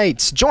and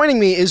lights. Joining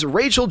me is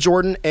Rachel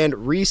Jordan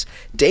and Reese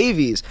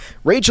Davies.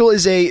 Rachel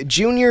is a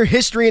junior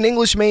history and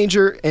English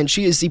major, and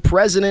she is the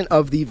president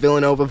of the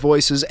Villanova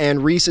Voices,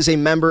 and Reese is a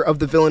member of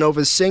the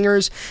Villanova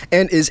Singers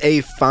and is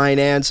a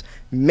finance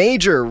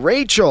major.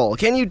 Rachel,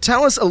 can you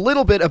tell us a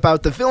little bit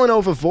about the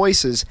Villanova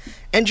Voices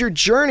and your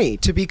journey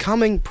to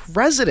becoming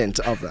president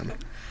of them?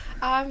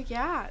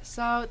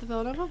 So the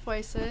Villanova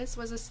Voices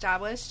was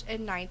established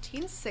in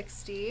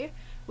 1960.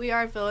 We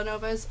are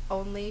Villanova's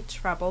only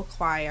treble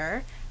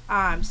choir.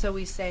 So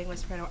we sing with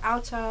soprano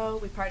alto.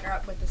 We partner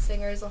up with the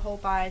singers a whole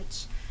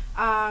bunch.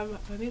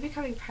 But me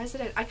becoming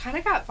president, I kind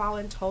of got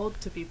voluntold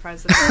to be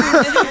president.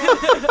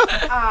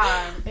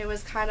 It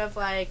was kind of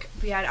like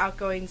we had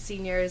outgoing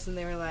seniors and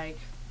they were like,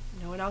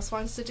 no one else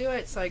wants to do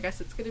it, so I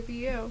guess it's going to be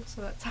you. So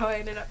that's how I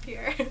ended up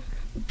here.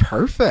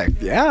 Perfect,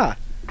 yeah.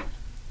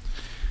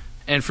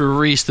 And for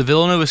Reese, the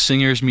Villanova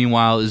Singers,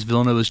 meanwhile, is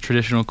Villanova's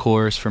traditional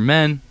chorus for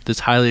men.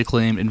 This highly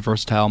acclaimed and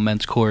versatile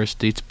men's chorus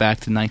dates back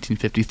to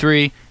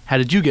 1953. How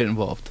did you get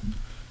involved?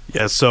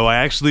 Yeah, so I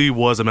actually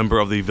was a member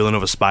of the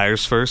Villanova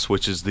Spires first,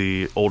 which is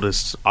the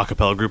oldest a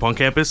cappella group on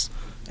campus.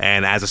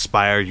 And as a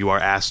Spire, you are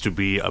asked to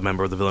be a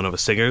member of the Villanova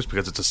Singers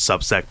because it's a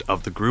subsect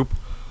of the group.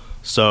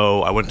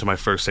 So I went to my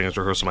first singers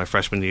rehearsal my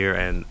freshman year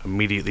and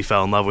immediately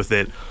fell in love with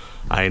it.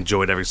 I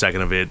enjoyed every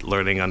second of it.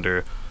 Learning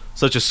under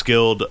such a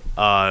skilled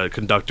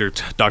conductor,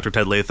 Dr.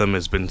 Ted Latham,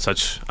 has been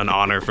such an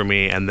honor for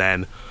me. And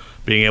then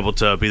being able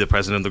to be the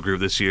president of the group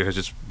this year has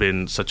just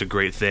been such a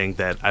great thing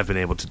that I've been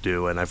able to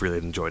do, and I've really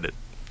enjoyed it.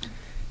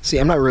 See,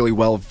 I'm not really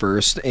well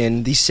versed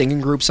in these singing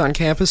groups on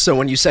campus, so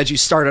when you said you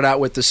started out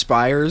with the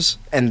Spires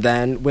and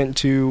then went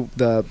to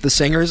the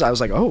singers, I was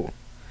like, oh,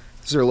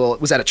 is there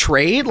was that a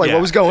trade? Like, yeah,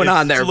 what was going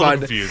on there, it's a little bud?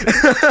 confusing.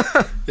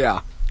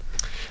 Yeah.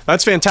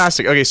 That's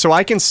fantastic. Okay, so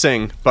I can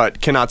sing,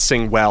 but cannot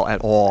sing well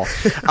at all.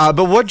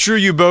 But what drew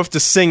you both to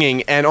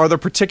singing, and are there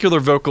particular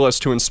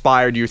vocalists who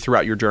inspired you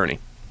throughout your journey?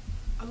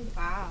 Oh,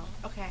 wow.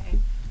 Okay.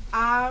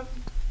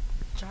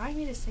 Drawing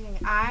me to singing.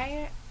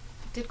 I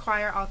did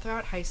choir all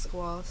throughout high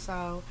school,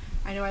 so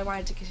I knew I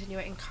wanted to continue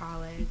it in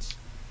college.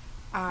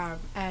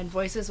 And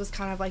Voices was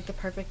kind of like the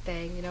perfect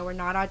thing. You know, we're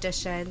not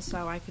auditioned,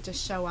 so I could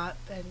just show up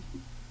and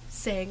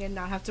sing and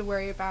not have to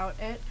worry about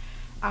it.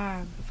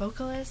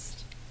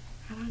 Vocalist,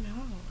 I don't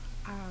know.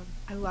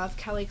 I love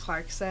Kelly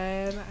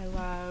Clarkson. I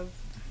love,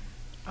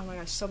 oh my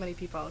gosh, so many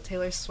people.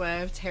 Taylor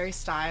Swift, Harry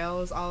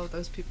Styles, all of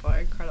those people are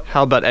incredible.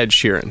 How about Ed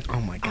Sheeran? Oh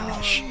my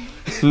gosh.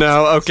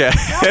 No, okay.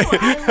 No,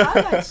 I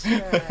love Ed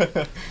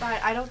Sheeran,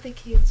 but I don't think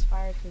he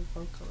inspired me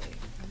vocally.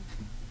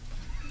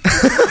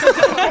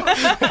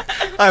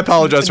 I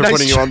apologize for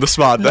putting you on the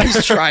spot.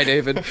 Nice try,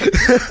 David.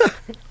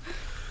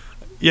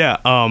 Yeah,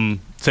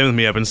 same with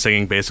me. I've been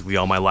singing basically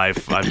all my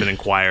life. I've been in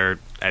choir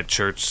at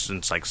church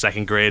since like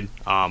second grade.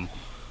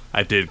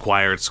 I did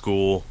choir at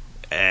school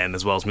and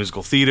as well as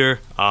musical theater.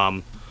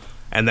 And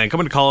then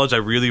coming to college, I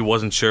really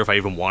wasn't sure if I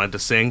even wanted to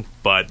sing,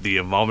 but the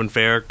Involvement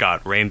Fair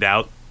got rained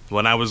out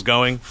when I was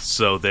going,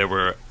 so there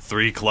were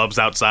 3 clubs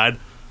outside,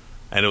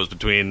 and it was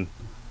between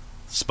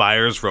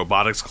Spires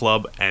Robotics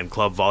Club and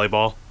Club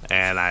Volleyball,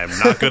 and I'm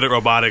not good at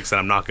robotics and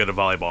I'm not good at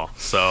volleyball,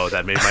 so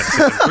that made my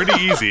decision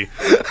pretty easy,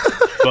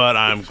 but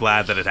I'm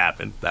glad that it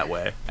happened that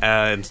way.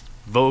 And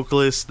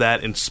vocalists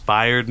that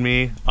inspired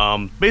me,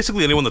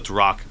 basically anyone that's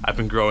rock. I've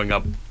been growing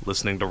up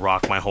listening to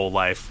rock my whole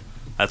life.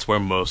 That's where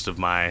most of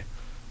my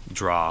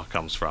draw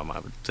comes from, I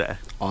would say.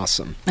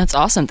 Awesome. That's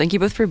awesome. Thank you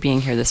both for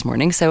being here this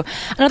morning. So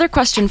another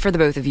question for the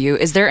both of you.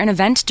 Is there an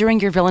event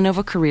during your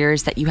Villanova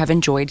careers that you have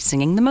enjoyed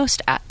singing the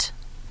most at?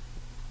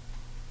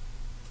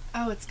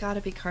 Oh, it's got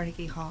to be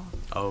Carnegie Hall.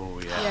 Oh,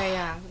 yeah.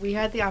 Yeah. We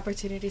had the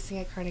opportunity to sing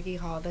at Carnegie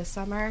Hall this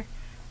summer.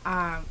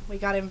 We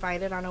got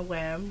invited on a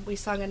whim. We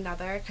sung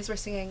another, because we're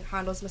singing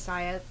Handel's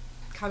Messiah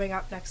coming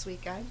up next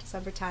weekend,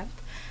 December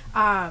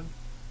 10th.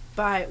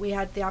 But we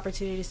had the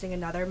opportunity to sing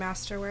another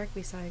masterwork.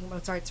 We sang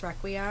Mozart's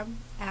Requiem,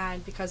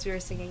 and because we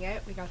were singing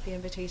it, we got the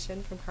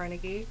invitation from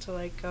Carnegie to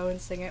like go and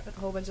sing it with a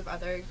whole bunch of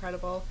other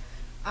incredible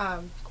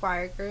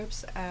choir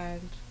groups,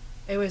 and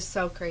it was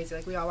so crazy.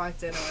 Like, we all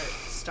walked in and were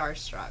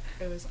starstruck.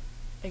 It was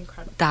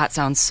incredible. That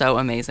sounds so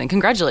amazing.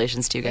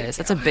 Congratulations to you guys.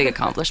 That's a big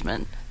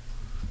accomplishment.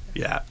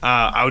 Yeah,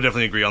 I would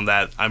definitely agree on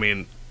that. I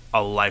mean,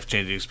 a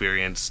life-changing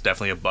experience,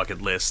 definitely a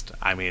bucket list.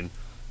 I mean,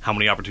 how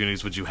many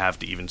opportunities would you have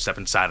to even step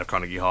inside of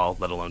Carnegie Hall,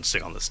 let alone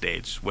sing on the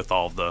stage with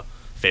all of the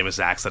famous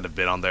acts that have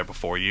been on there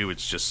before you?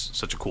 It's just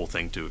such a cool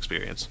thing to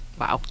experience.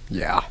 Wow.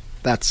 Yeah,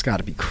 that's got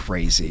to be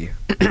crazy.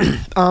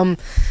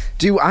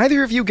 Do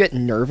either of you get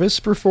nervous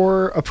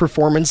before a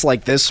performance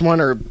like this one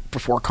or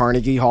before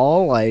Carnegie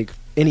Hall? Like,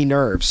 any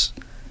nerves?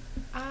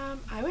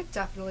 I would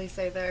definitely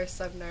say there are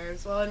some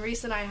nerves. Well, in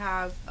recent I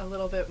have a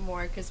little bit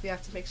more because we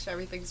have to make sure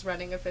everything's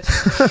running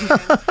efficiently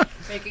and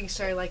making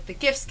sure like the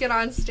gifts get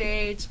on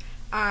stage.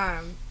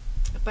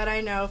 But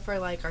I know for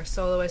like our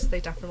soloists,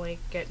 they definitely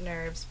get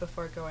nerves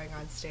before going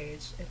on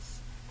stage. It's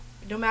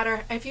no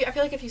matter I feel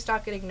like if you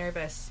stop getting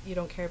nervous, you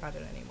don't care about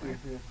it anymore.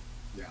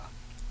 Yeah.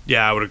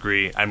 Yeah, I would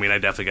agree. I mean, I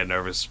definitely get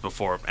nervous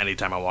before any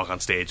time I walk on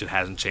stage. It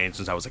hasn't changed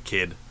since I was a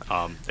kid.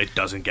 It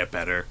doesn't get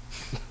better.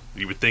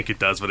 You would think it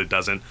does, but it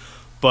doesn't.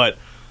 But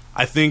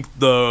I think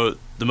the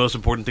most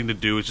important thing to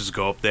do is just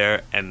go up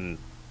there and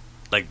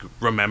like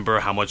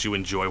remember how much you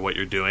enjoy what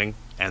you're doing,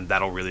 and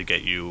that'll really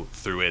get you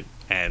through it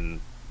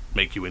and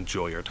make you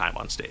enjoy your time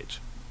on stage.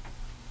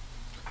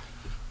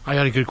 I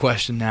got a good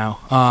question now.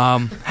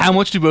 How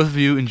much do both of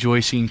you enjoy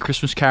singing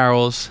Christmas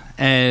carols?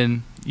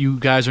 And you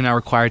guys are now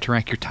required to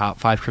rank your top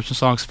 5 Christmas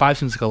songs. 5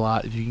 seems like a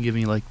lot. If you can give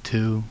me like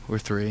 2 or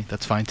 3,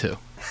 that's fine too.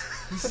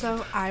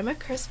 So I'm a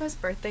Christmas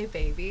birthday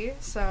baby,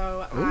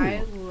 so Ooh.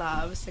 I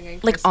love singing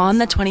like Christmas on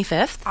the songs.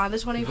 25th? On the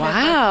 25th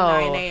wow.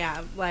 at 9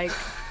 a.m. Like,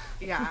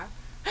 yeah.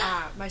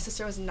 My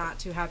sister was not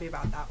too happy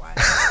about that one.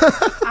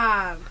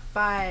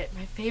 But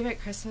my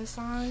favorite Christmas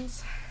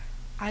songs,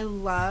 I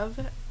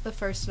love The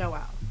First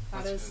Noel.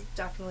 That is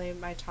definitely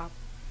my top.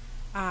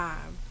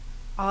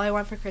 All I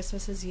Want for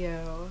Christmas Is You.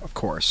 Of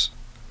course.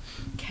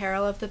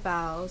 Carol of the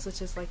Bells,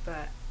 which is like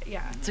the,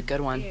 yeah. It's a good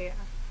one.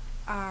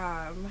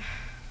 Yeah.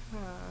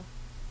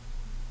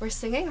 We're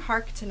singing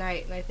Hark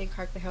tonight, and I think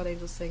Hark the Herald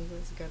Angels Sing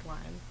is a good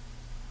one.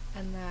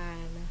 And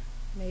then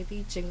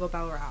maybe Jingle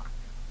Bell Rock.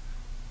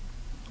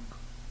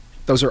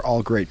 Those are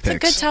all great picks.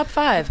 It's a good top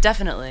 5,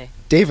 definitely.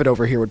 David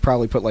over here would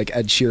probably put like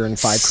Ed Sheeran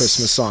 5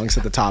 Christmas songs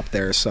at the top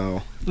there,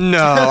 so. No,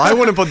 I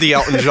wouldn't put the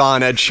Elton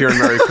John, Ed Sheeran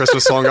Merry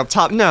Christmas song up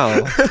top.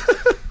 No.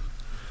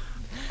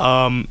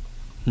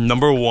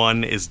 Number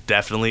 1 is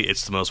definitely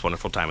It's the Most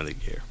Wonderful Time of the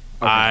Year.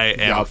 Okay. I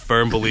am a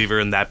firm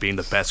believer in that being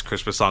the best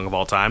Christmas song of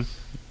all time.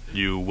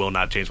 You will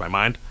not change my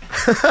mind.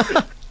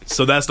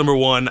 So that's number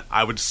 1.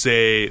 I would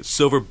say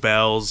Silver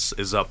Bells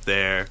is up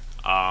there.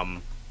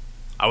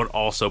 I would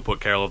also put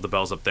Carol of the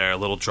Bells up there,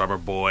 Little Drummer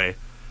Boy,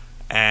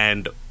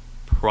 and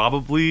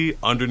probably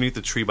Underneath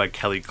the Tree by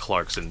Kelly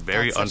Clarkson.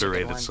 Very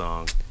underrated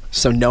song.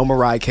 So no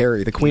Mariah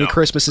Carey. The Queen No, of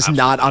Christmas is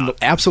not on the...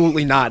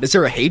 Absolutely not. Is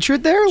there a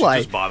hatred there? It Like,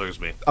 just bothers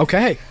me.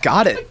 okay,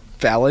 got it.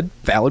 Valid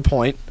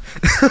point.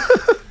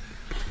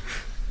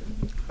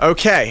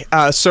 Okay,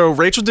 so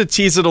Rachel did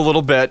tease it a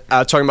little bit,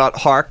 talking about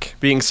Hark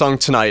being sung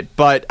tonight.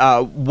 But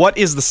what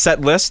is the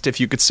set list,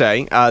 if you could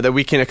say, that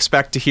we can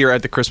expect to hear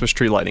at the Christmas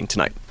tree lighting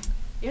tonight?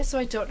 Yeah, so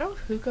I don't know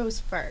who goes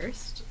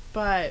first,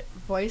 but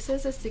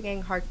Voices is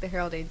singing Hark the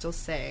Herald Angels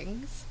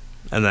Sings.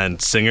 And then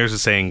Singers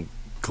is saying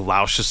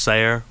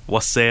Gloucestershire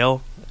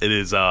Wassail. It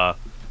is a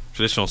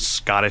traditional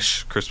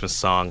Scottish Christmas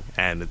song,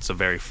 and it's a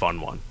very fun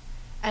one.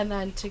 And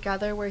then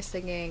together we're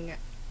singing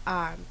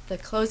the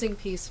closing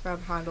piece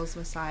from Handel's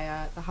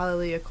Messiah, the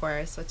Hallelujah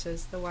Chorus, which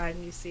is the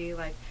one you see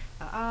like,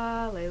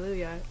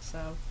 Alleluia.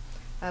 So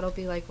that'll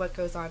be like what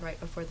goes on right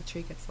before the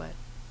tree gets lit.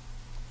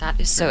 That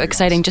is so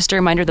exciting. Just a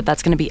reminder that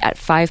that's going to be at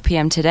 5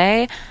 p.m.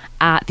 today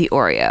at the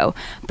Oreo.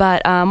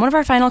 But one of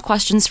our final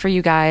questions for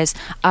you guys,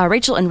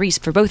 Rachel and Reese,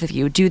 for both of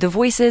you, do the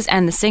Voices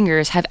and the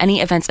Singers have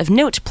any events of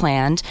note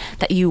planned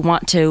that you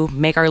want to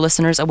make our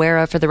listeners aware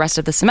of for the rest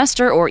of the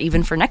semester or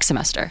even for next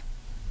semester?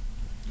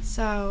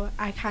 So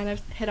I kind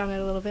of hit on it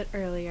a little bit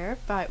earlier,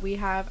 but we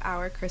have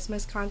our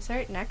Christmas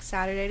concert next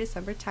Saturday,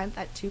 December 10th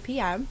at 2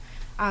 p.m.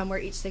 We're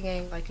each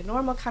singing like a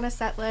normal kind of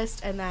set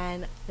list, and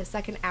then the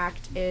second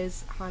act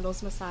is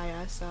Handel's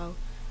Messiah, so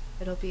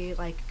it'll be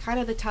like kind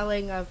of the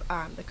telling of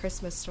the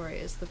Christmas story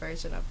is the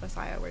version of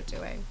Messiah we're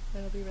doing.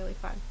 It'll be really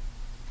fun.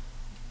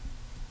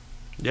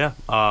 Yeah,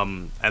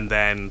 and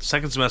then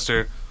second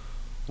semester,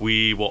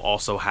 we will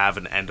also have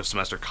an end of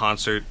semester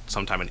concert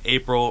sometime in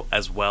April,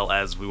 as well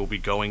as we will be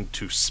going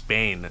to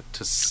Spain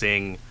to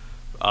sing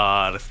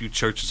at a few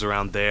churches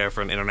around there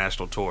for an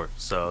international tour.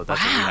 So that's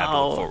what we have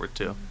to look forward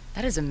to.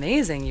 That is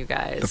amazing, you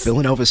guys. The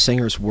Villanova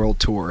Singers World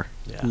Tour.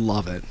 Yeah.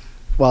 Love it.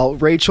 Well,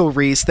 Rachel,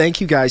 Reese,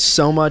 thank you guys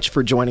so much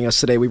for joining us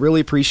today. We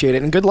really appreciate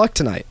it, and good luck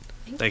tonight.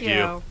 Thank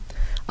you.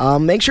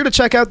 Make sure to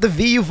check out the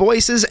VU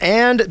Voices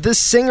and the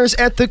Singers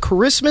at the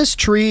Christmas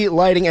tree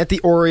lighting at the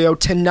Oreo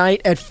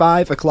tonight at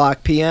 5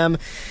 o'clock p.m.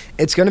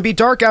 It's going to be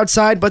dark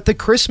outside, but the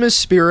Christmas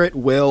spirit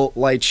will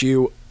light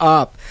you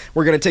up.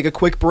 We're going to take a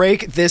quick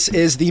break. This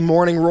is the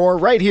Morning Roar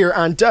right here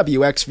on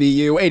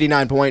WXVU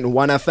 89.1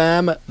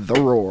 FM,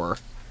 The Roar.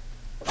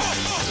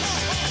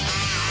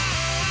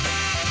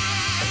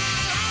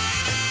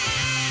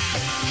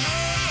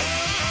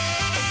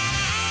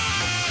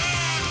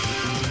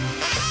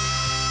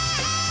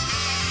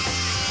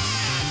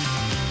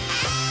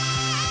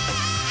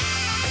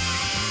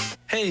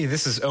 Hey,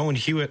 this is Owen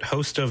Hewitt,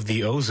 host of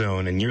The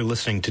Ozone, and you're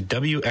listening to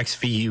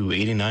WXVU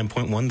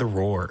 89.1 The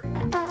Roar.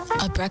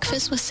 A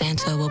Breakfast with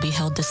Santa will be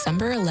held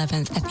December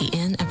 11th at the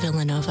Inn at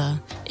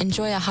Villanova.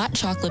 Enjoy a hot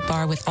chocolate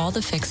bar with all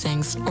the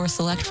fixings or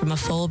select from a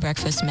full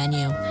breakfast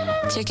menu.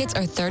 Tickets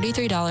are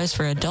 $33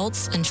 for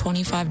adults and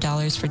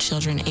 $25 for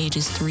children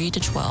ages 3 to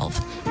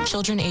 12.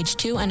 Children age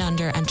 2 and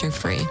under enter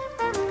free.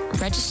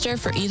 Register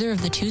for either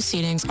of the two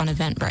seatings on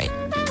Eventbrite.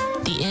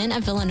 The Inn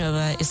at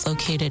Villanova is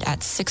located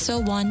at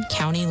 601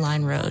 County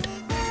Line Road.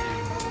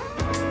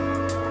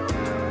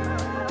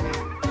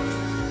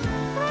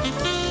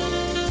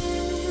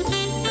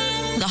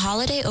 The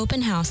Holiday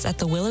Open House at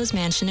the Willows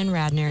Mansion in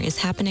Radnor is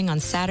happening on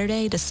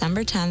Saturday,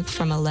 December 10th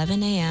from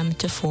 11 a.m.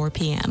 to 4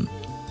 p.m.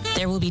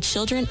 There will be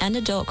children and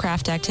adult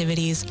craft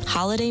activities,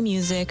 holiday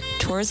music,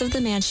 tours of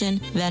the mansion,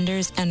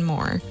 vendors, and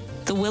more.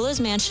 The Willows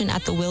Mansion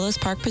at the Willows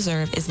Park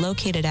Preserve is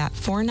located at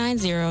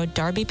 490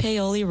 Darby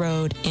Paoli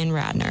Road in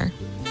Radnor.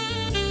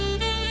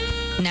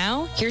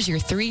 Now, here's your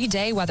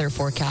 3-day weather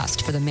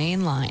forecast for the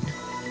main line.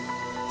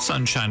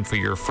 Sunshine for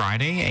your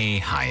Friday, a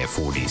high of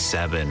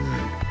 47.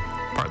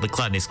 Partly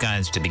cloudy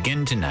skies to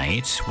begin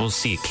tonight. We'll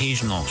see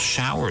occasional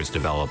showers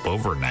develop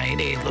overnight,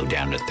 a low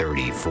down to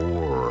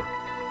 34.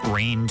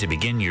 Rain to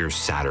begin your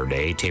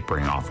Saturday,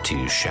 tapering off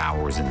to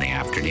showers in the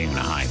afternoon,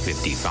 a high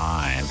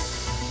 55.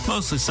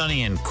 Mostly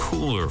sunny and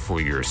cooler for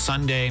your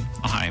Sunday,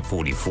 a high of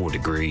 44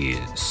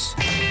 degrees.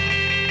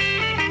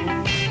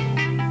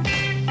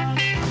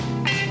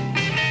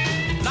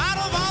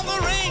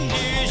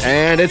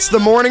 And it's the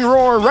Morning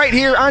Roar right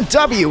here on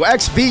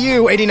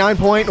WXVU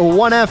 89.1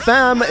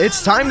 FM.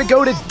 It's time to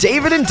go to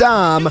David and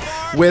Dom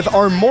with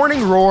our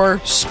Morning Roar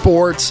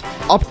Sports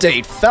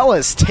Update.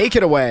 Fellas, take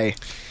it away.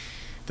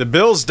 The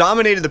Bills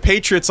dominated the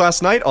Patriots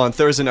last night on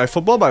Thursday Night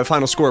Football by a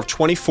final score of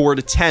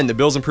 24-10. The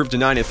Bills improved to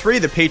 9-3.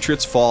 The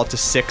Patriots fall to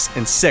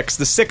 6-6.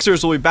 The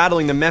Sixers will be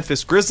battling the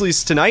Memphis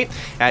Grizzlies tonight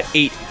at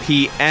 8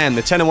 p.m.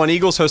 The 10-1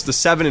 Eagles host the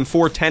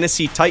 7-4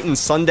 Tennessee Titans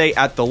Sunday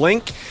at the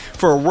Link.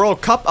 For a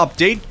World Cup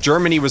update,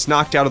 Germany was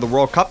knocked out of the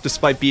World Cup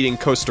despite beating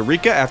Costa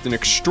Rica after an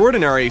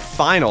extraordinary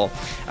final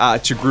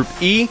to Group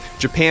E.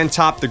 Japan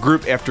topped the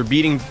group after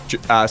beating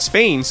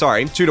Spain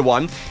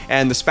 2-1,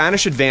 and the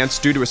Spanish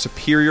advanced due to a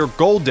superior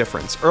goal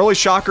difference. Early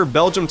shocker,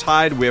 Belgium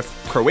tied with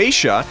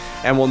Croatia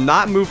and will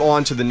not move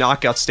on to the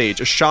knockout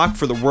stage. A shock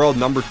for the world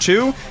number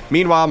 2.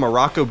 Meanwhile,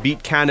 Morocco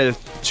beat Canada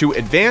to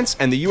advance,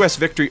 and the U.S.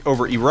 victory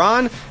over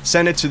Iran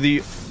sent it to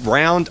the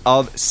round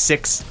of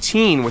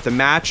 16 with a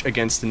match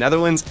against the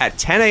Netherlands at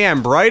 10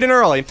 a.m. bright and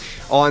early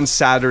on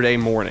Saturday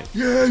morning.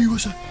 Yeah,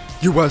 USA.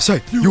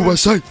 USA,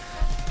 USA.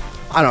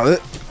 I don't know.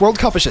 World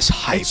Cup is just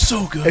hype. It's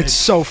so good. It's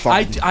so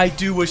fun. I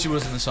do wish it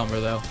was in the summer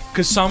though,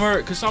 because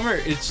summer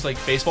it's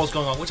like baseball's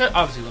going on, which I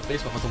obviously love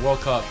baseball, but the World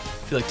Cup I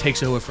feel like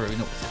takes over for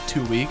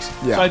 2 weeks.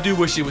 Yeah. So I do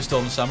wish it was still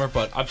in the summer,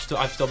 but I've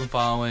still been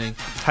following.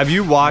 Have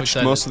you watched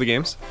most of the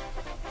games?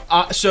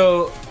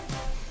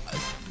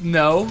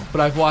 No,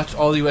 but I've watched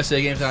all the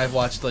USA games and I've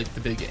watched like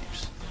the big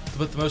games.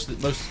 But the most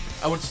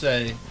I would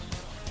say.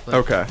 Like,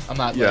 okay. I'm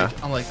not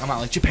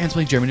like Japan's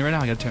playing Germany right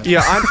now. I gotta turn.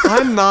 Yeah,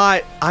 I'm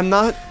not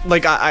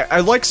like I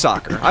like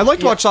soccer. I like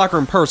to watch soccer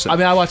in person. I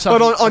mean, I watch soccer,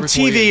 but on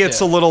TV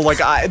it's a little like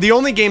the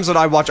only games that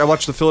I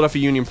watched the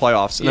Philadelphia Union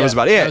playoffs, and that was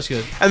about it. That was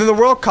good. And then the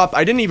World Cup,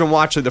 I didn't even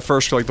watch the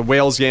first the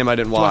Wales game. I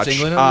didn't watch. Did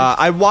you watch England?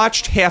 I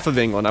watched half of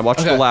England. I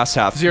watched the last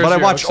half, 0-0, but I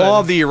watched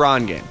all of the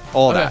Iran game,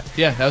 all of that.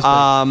 Yeah, that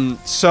was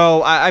good.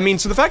 So I mean,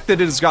 so the fact that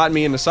it has gotten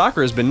me into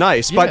soccer has been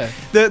nice. Yeah.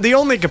 But the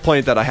only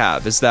complaint that I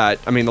have is that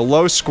the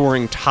low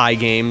scoring tie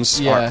games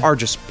are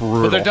just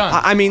brutal. But they're done.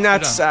 I mean,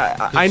 that's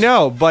I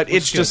know, but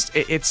it's just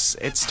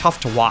it's tough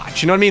to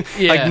watch. You know what I mean?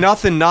 Yeah. Like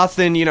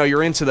nothing.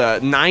 You're into the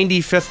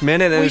 95th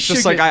minute, and it's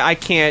just like I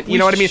can't. You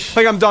know what I mean?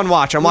 Like I'm done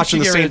watching. I'm watching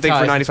the same thing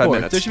for 95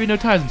 minutes. There should be no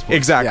ties in sports.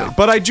 Exactly. Yeah.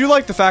 But I do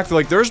like the fact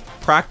that there's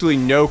practically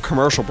no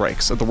commercial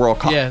breaks at the World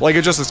Cup. Yeah. Like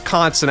it just is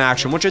constant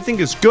action, which I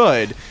think is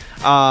good.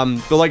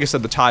 But like I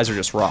said, the ties are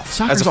just rough.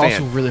 Soccer's as a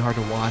fan. also really hard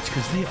to watch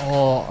because they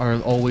all are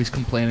always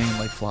complaining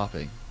and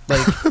flopping.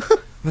 Like.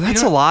 But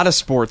that's a lot of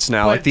sports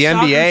now. Like the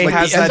NBA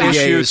has that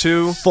issue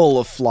too. Full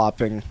of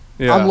flopping.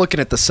 Yeah. I'm looking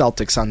at the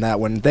Celtics on that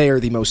one. They are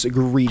the most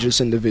egregious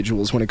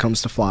individuals when it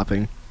comes to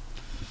flopping.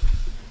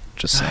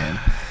 Just saying.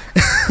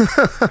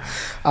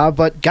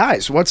 But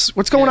guys, what's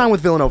going on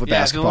with Villanova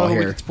basketball Villanova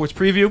here? With sports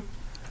preview.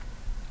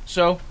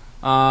 So,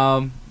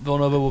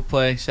 Villanova will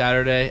play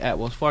Saturday at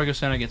Wells Fargo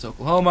Center against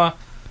Oklahoma.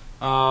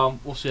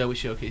 We'll see how we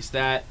showcase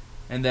that.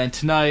 And then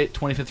tonight,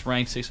 25th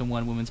ranked 6-1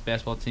 women's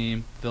basketball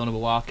team, Villanova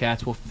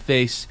Wildcats, will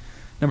face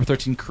number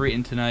 13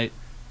 Creighton tonight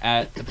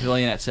at the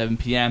Pavilion at 7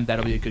 p.m.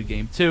 That'll be a good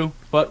game too.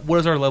 But what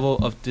is our level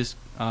of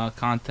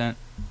discontent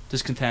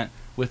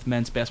with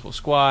men's basketball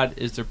squad?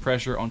 Is there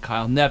pressure on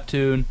Kyle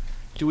Neptune?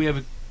 Do we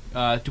have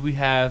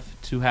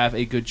to have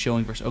a good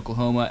showing versus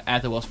Oklahoma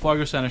at the Wells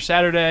Fargo Center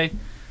Saturday?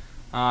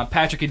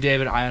 Patrick and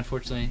David, I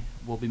unfortunately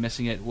will be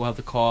missing it. We'll have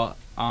the call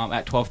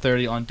at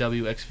 12:30 on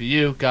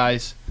WXVU.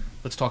 Guys,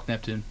 let's talk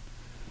Neptune.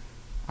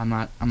 I'm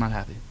not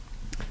happy.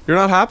 You're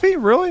not happy?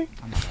 Really?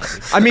 I'm not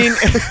happy. I mean,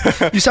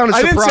 you sounded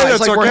I didn't say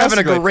surprised. that Like we're having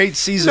a sarcastically. great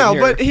season. No,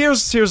 here. but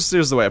here's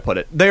the way I put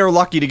it. They are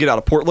lucky to get out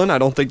of Portland. I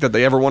don't think that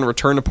they ever want to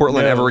return to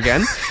Portland ever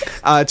again,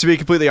 to be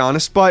completely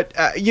honest. But,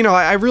 I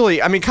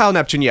mean, Kyle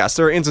Neptune, yes,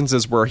 there are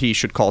instances where he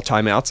should call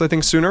timeouts, I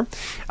think, sooner.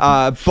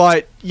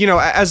 But,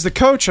 as the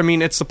coach, I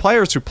mean, it's the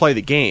players who play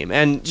the game.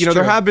 And,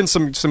 there have been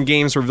some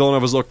games where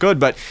Villanova's looked good,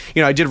 but,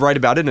 I did write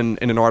about it in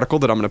an article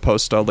that I'm going to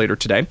post later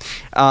today.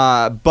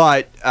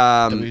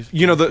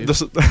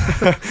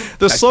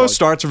 The slow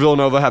starts for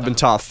Villanova have been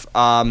tough.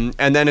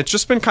 And then it's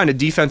just been kind of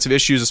defensive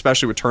issues,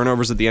 especially with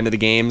turnovers at the end of the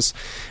games,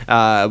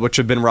 which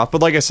have been rough.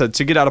 But like I said,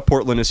 to get out of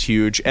Portland is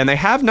huge. And they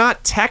have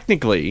not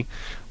technically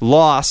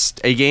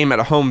lost a game at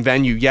a home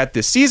venue yet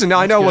this season. Now,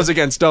 I know it was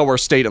against Delaware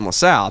State and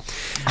LaSalle.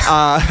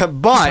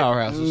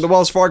 But the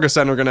Wells Fargo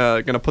Center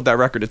are gonna put that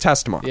record to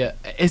test tomorrow. Yeah.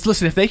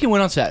 Listen, if they can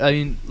win on Saturday, I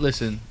mean,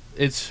 listen,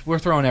 we're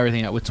throwing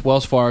everything out. It's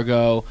Wells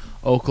Fargo,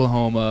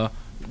 Oklahoma,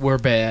 we're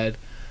bad.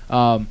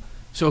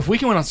 So if we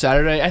can win on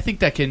Saturday, I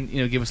think that can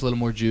give us a little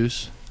more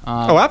juice.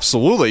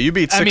 Absolutely! You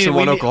beat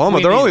 6-1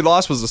 Oklahoma. Their only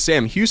loss was to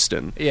Sam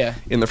Houston. Yeah.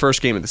 In the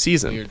first game of the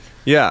season. Weird.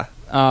 Yeah.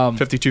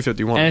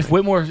 52-51. And if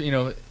Whitmore,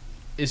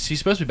 is he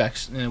supposed to be back?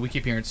 We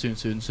keep hearing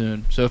soon.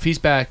 So if he's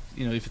back,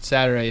 if it's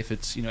Saturday, if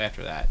it's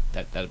after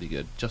that'll be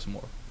good. Justin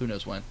Moore, who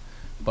knows when,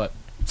 but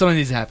something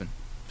needs to happen.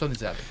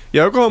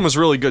 Yeah, Oklahoma's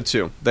really good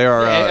too. They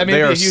are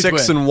they are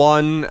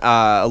 6-1.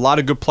 A lot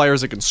of good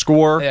players that can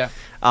score. Yeah.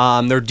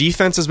 Their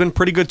defense has been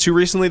pretty good too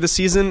recently this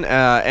season,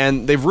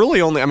 and they've really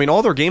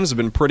all their games have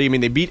been pretty. I mean,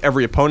 they beat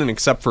every opponent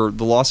except for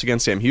the loss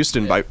against Sam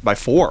Houston by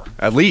 4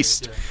 at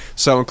least. Yeah.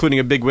 So, including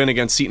a big win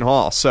against Seton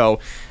Hall. So,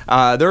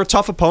 they're a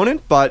tough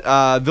opponent, but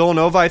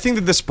Villanova, I think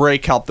that this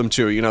break helped them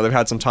too. They've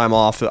had some time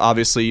off.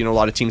 Obviously, a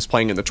lot of teams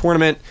playing in the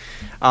tournament.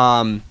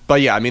 But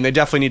yeah, I mean, they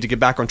definitely need to get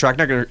back on track.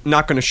 Not going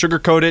to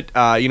sugarcoat it.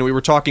 We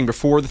were talking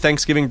before the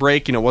Thanksgiving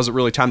break. Was it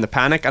really time to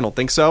panic? I don't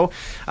think so.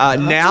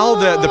 Now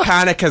the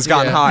panic has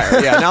gotten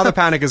higher. Yeah, now the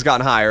panic has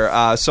gotten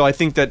higher. So I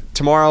think that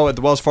tomorrow at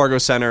the Wells Fargo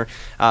Center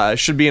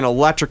should be an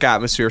electric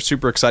atmosphere.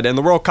 Super excited. And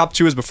the World Cup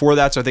too is before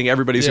that, so I think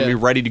everybody's going to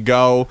be ready to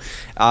go,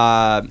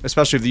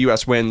 especially if the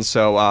U.S. wins.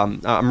 So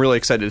I'm really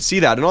excited to see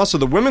that. And also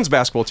the women's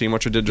basketball team,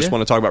 which I did just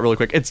want to talk about really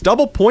quick. It's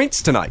double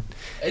points tonight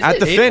at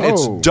the Finn.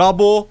 It's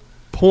double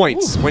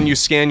points when you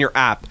scan your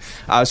app.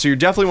 So you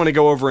definitely want to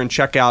go over and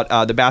check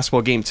out the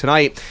basketball game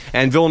tonight.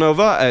 And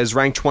Villanova is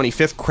ranked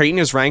 25th. Creighton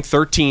is ranked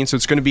 13th. So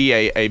it's going to be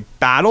a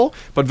battle.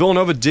 But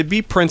Villanova did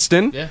beat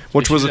Princeton,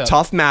 which was a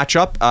tough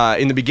matchup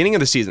in the beginning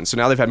of the season. So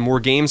now they've had more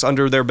games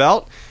under their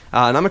belt.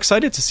 And I'm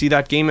excited to see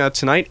that game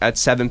tonight at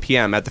 7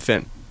 p.m. at the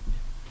Finn.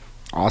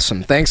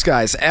 Awesome. Thanks,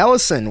 guys.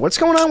 Allison, what's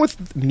going on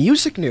with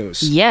music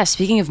news? Yeah,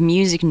 speaking of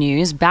music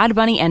news, Bad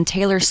Bunny and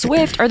Taylor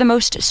Swift are the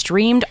most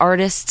streamed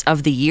artists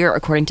of the year,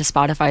 according to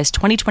Spotify's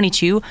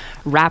 2022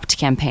 Wrapped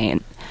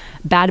campaign.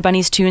 Bad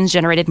Bunny's tunes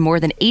generated more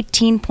than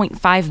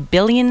 18.5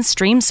 billion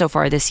streams so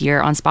far this year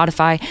on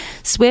Spotify.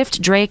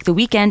 Swift, Drake, The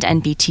Weeknd,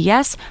 and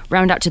BTS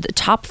round out to the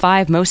top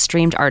 5 most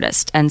streamed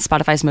artists. And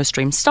Spotify's most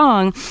streamed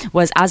song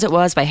was As It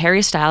Was by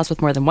Harry Styles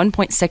with more than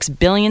 1.6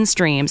 billion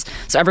streams.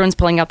 So everyone's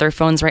pulling out their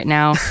phones right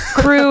now.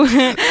 Crew,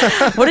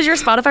 what does your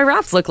Spotify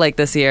Wraps look like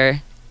this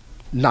year?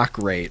 Not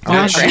great.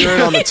 I'm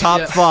sharing on the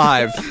top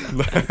 5.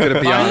 Gonna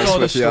be Mine's honest all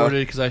with you.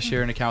 distorted because I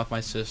share an account with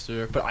my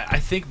sister. But I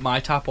think my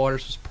top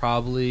artist was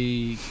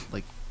probably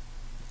like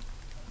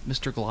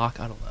Mr. Glock.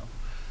 I don't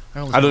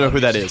know. I don't know who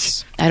that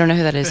is. I don't know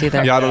who that is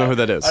either. Yeah, I don't know who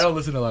that is. I don't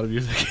listen to a lot of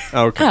music.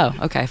 Okay. Oh,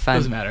 okay, fine.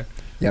 Doesn't matter.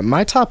 Yeah,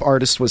 my top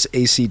artist was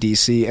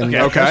AC/DC, and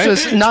Okay. that's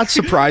just not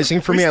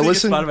surprising for me. I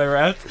listen.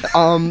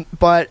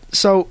 But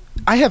so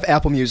I have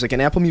Apple Music, and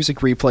Apple Music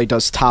Replay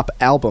does top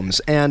albums,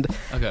 and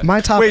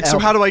my top. Wait, so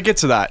how do I get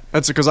to that?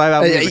 That's because I have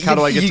Apple Music. How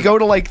do I get? You go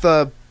to like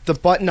the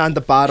button on the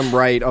bottom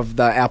right of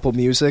the Apple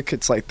Music.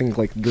 It's like think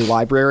like your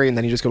library, and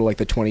then you just go to like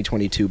the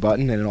 2022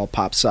 button, and it all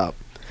pops up.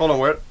 Hold on,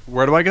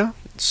 where do I go?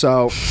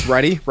 So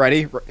ready?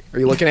 Are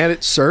you looking at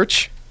it?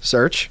 Search.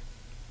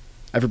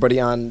 Everybody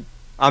on.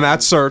 I'm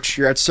at search.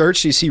 You're at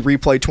search. You see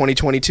Replay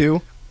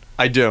 2022.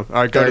 I do. All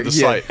right, go to the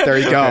site. There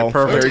you go. Okay,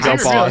 perfect. There you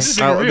go, boss.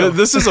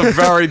 This is a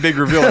very big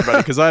reveal, everybody,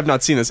 because I have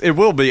not seen this. It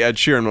will be Ed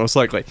Sheeran, most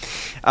likely.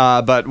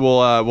 But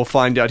we'll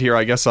find out here.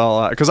 I guess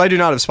I'll... Because I do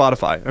not have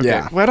Spotify. Okay.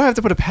 Yeah. Why do I have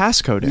to put a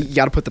passcode in? You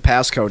got to put the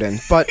passcode in.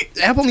 But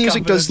Apple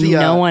Music does the...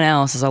 no one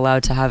else is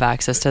allowed to have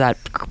access to that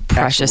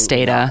precious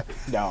data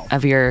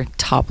of your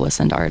top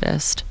listened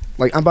artist.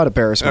 Like, I'm about to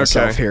embarrass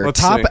myself here.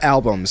 Top see.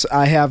 albums.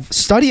 I have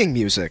studying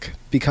music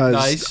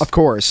because, of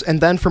course.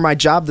 And then for my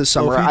job this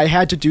summer, I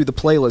had to do the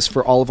playlist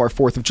for all of our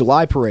 4th of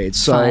July parades.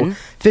 So, Fun.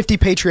 50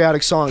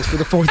 patriotic songs for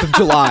the 4th of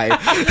July.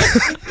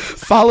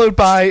 Followed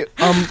by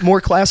more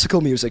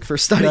classical music for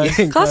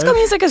studying. Classical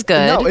music is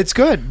good. No, it's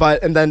good.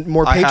 And then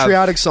more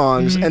patriotic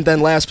songs. And then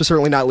last but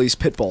certainly not least,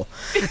 Pitbull.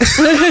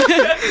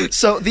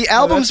 So the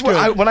albums,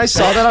 when I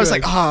saw that, I was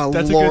like, oh,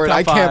 Lord,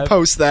 I can't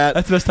post that.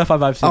 That's the best top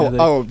 5 I've seen.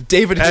 Oh,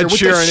 David Ed here with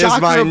Sheeran the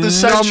is my of the number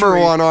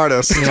century. one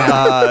artist.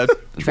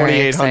 Very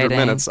 2,800 exciting.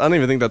 minutes. I don't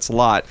even think that's a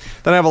lot.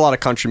 Then I have a lot of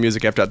country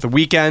music after that. The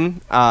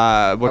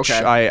Weeknd, which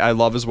I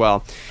love as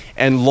well.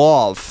 And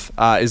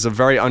Lauv is a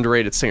very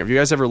underrated singer. Have you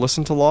guys ever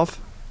listened to Lauv?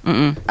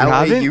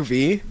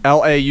 L-A-U-V?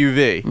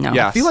 L-A-U-V. No.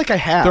 Yes. I feel like I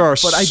have. There are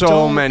but I so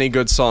don't... many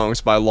good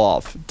songs by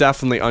Lauv.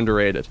 Definitely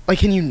underrated. Like,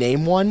 can you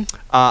name one?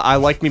 I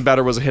Like Me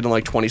Better was a hit in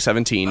like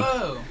 2017.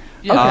 Oh.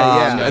 Yeah. Okay,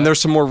 yeah. And there's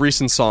some more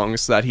recent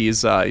songs that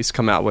he's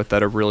come out with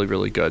that are really,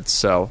 really good.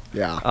 So,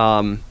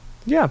 yeah.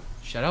 Yeah.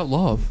 Shout out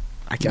Love.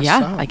 I guess yeah,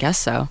 so. I guess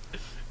so.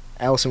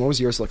 Allison, what was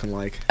yours looking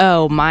like?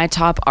 Oh, my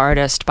top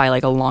artist by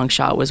like a long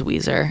shot was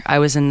Weezer. I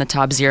was in the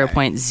top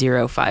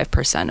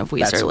 0.05% of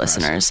Weezer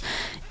listeners.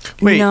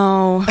 Wait.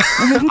 No.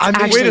 I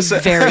mean, wait a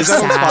second. Very is that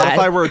sad. on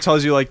Spotify where it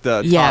tells you like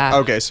the Yeah.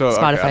 top? Okay, so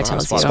Spotify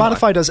tells you.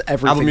 Spotify does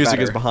everything Apple Music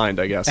better. is behind,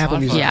 I guess. Apple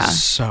Music Yeah.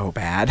 is so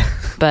bad.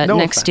 But No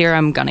next offense. year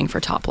I'm gunning for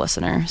top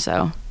listener,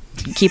 so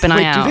keep an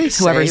Wait, eye do out. they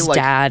say, Whoever's like,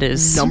 dad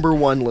is number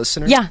one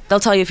listener? Yeah, they'll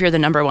tell you if you're the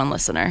number one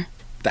listener.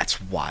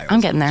 That's wild.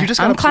 I'm getting there. You just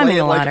I'm gotta climbing play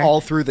it the like ladder.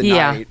 all through the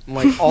Yeah. night,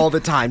 like all the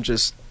time,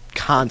 just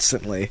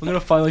constantly. We're gonna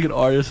find like an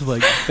artist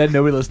like that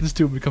nobody listens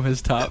to and become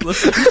his top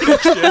listener.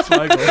 That's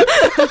my goal.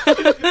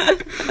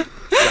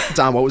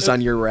 Dom, what was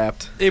on your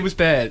Wrapped? It was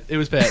bad.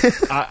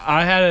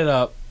 I had it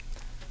up.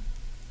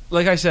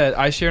 Like I said,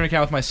 I share an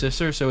account with my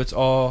sister, so it's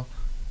all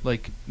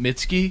like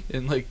Mitski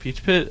and like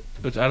Peach Pit,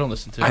 which I don't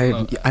listen to. I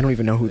don't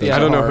even know who they are. I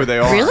don't know who they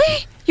are.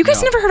 Really? You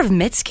guys never heard of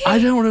Mitski? I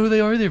don't know who they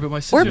are either, but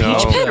my sister Or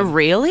Peach Pit?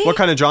 Really? What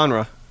kind of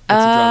genre?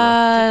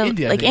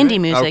 Indie, I like think, indie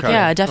right? music, Okay.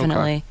 yeah,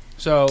 definitely. Okay.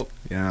 So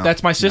Yeah.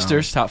 that's my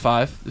sister's top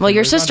 5. Well,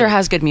 your sister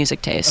has good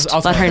music taste.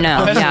 I'll Let her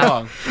know. pass it Yeah,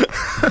 along.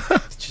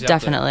 She's out there.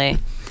 definitely.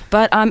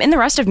 But in the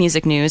rest of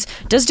music news,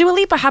 does Dua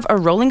Lipa have a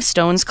Rolling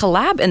Stones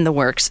collab in the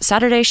works?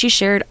 Saturday, she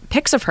shared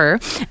pics of her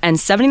and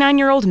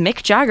 79-year-old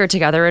Mick Jagger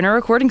together in a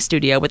recording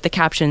studio with the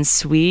caption,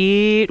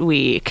 "Sweet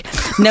Week."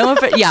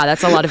 Yeah,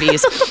 that's a lot of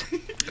E's.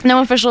 No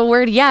official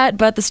word yet,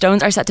 but the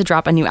Stones are set to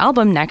drop a new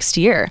album next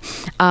year.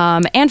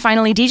 And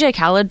finally, DJ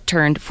Khaled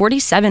turned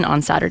 47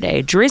 on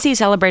Saturday. Drizzy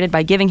celebrated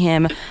by giving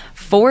him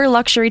 4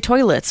 luxury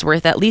toilets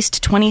worth at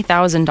least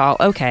 $20,000.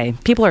 Okay,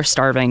 people are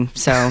starving,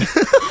 so...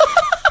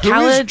 Who is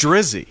Khaled,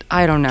 Drizzy?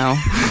 I don't know.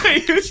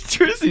 Who's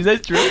Drizzy? Is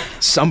that Drizzy?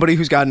 Somebody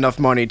who's got enough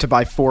money to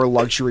buy 4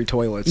 luxury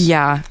toilets.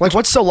 Yeah. Like,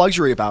 what's so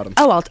luxury about them?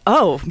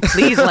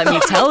 Please let me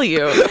tell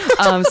you.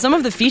 Some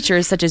of the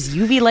features, such as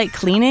UV light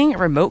cleaning,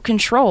 remote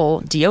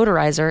control,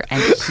 deodorizer,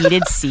 and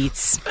heated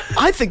seats.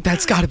 I think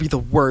that's got to be the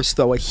worst,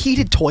 though. A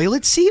heated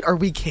toilet seat? Are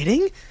we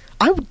kidding?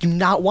 I do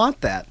not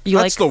want that.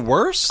 That's the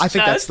worst? I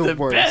think that's the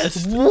worst.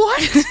 Best.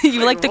 What?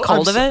 You like the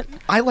cold of it?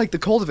 I like the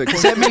cold of it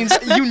because that means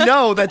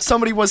that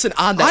somebody wasn't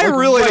on that. I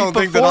really right don't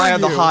think that before I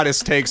had the you.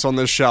 hottest takes on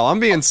this show.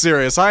 I'm being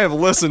serious. I have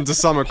listened to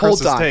some of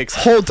Chris's takes.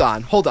 Hold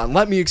on.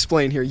 Let me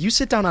explain here. You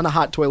sit down on a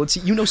hot toilet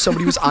seat. You know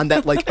somebody was on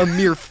that like a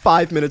mere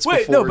 5 minutes before.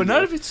 Wait, no, but you.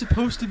 not if it's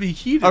supposed to be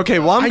heated. Okay,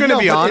 well, I'm going to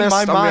be honest. In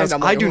my mind,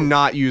 I'm I like, do oh.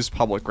 not use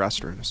public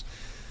restrooms.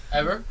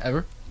 Ever?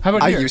 How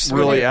about I here? used to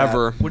Really, like that.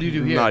 ever. What do you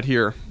do here? Not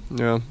here.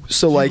 Yeah.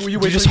 So like, You you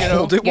wait just till you get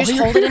hold home? it. You while just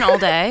you're- hold it in all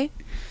day?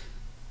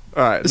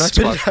 All right, next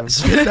Spit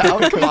question. it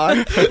out, come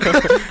on.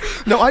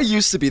 No, I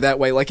used to be that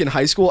way. Like in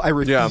high school, I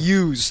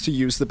refused to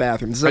use the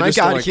bathrooms. And I just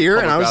don't got like here,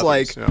 and I public was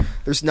like, bathrooms, yeah.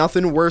 "There's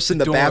nothing worse than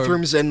the Dorm.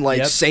 bathrooms in like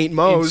Yep. St.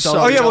 Mo's." In So,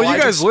 Oh, yeah, well, you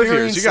I've guys live here,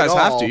 so you experienced guys it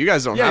have all. to. You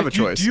guys don't have a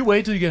choice. Do you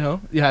wait till you get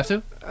home? You have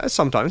to?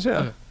 Sometimes,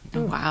 yeah.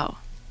 Oh, wow.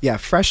 Yeah,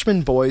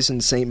 freshman boys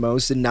in St.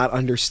 Mo's did not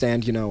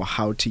understand,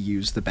 how to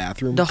use the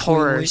bathroom. The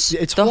cleanly. horrors.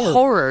 It's the horrible.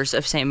 horrors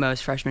of St.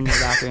 Mo's freshman year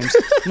bathrooms.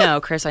 No,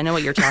 Chris, I know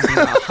what you're talking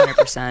about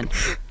 100%.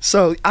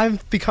 So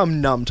I've become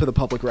numb to the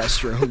public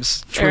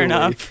restrooms. Fair truly.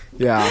 enough.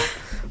 Yeah.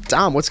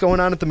 Dom, what's going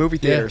on at the movie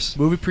theaters?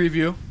 Movie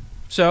preview.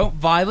 So,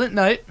 Violent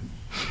Night.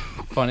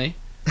 Funny.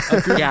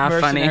 A group Yeah,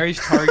 of funny. mercenaries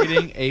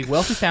targeting a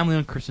wealthy family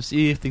on Christmas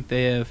Eve think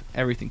they have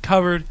everything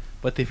covered,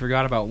 but they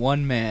forgot about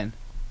one man,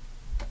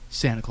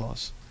 Santa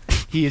Claus.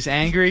 He is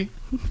angry.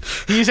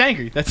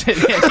 That's it.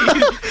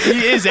 Yeah,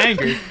 he is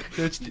angry.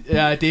 So it's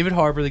David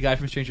Harbour, the guy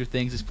from Stranger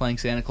Things, is playing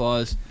Santa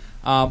Claus.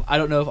 I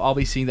don't know if I'll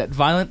be seeing that.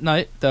 Violent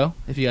Night, though,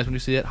 if you guys want to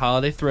see it.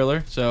 Holiday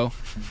thriller, so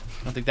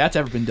I don't think that's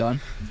ever been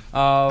done.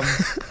 And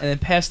then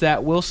past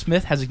that, Will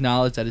Smith has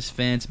acknowledged that his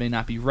fans may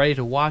not be ready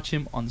to watch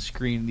him on the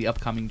screen in the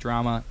upcoming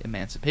drama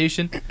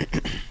Emancipation.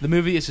 The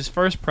movie is his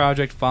first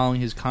project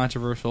following his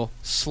controversial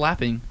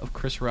slapping of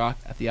Chris Rock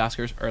at the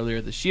Oscars earlier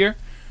this year.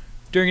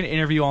 During an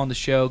interview on the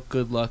show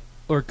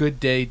Good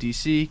Day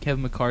DC,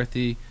 Kevin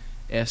McCarthy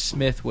asked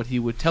Smith what he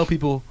would tell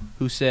people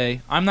who say,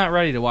 "I'm not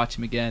ready to watch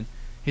him again."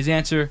 His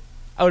answer,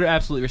 "I would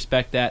absolutely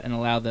respect that and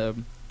allow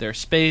them their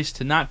space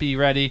to not be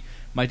ready.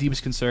 My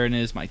deepest concern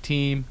is my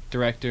team,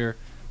 director,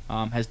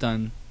 has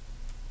done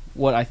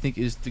what I think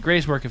is the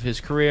greatest work of his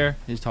career."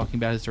 He's talking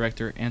about his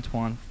director,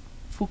 Antoine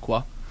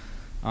Fuqua.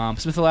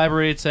 Smith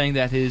elaborated, saying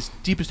that his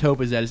deepest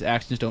hope is that his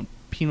actions don't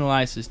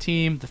penalize his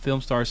team. The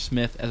film stars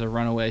Smith as a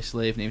runaway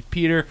slave named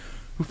Peter,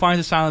 who finds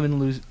asylum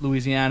in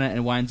Louisiana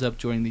and winds up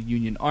joining the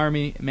Union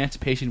Army.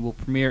 Emancipation will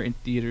premiere in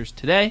theaters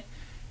today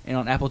and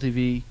on Apple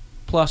TV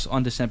Plus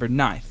on December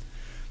 9th.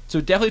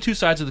 So definitely two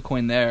sides of the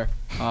coin there.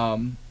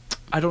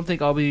 I don't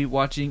think I'll be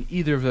watching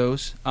either of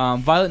those.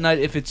 Violent Night,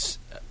 if it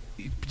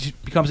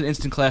becomes an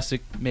instant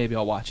classic, maybe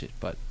I'll watch it,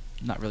 but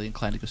not really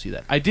inclined to go see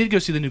that. I did go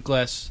see the new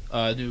what's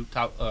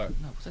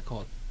that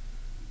called?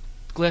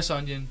 Glass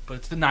Onion, but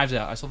it's the Knives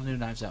Out. I saw the new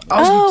Knives Out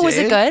movie. Oh, was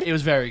it good? It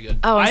was very good.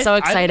 Oh, I'm so I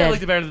think excited. I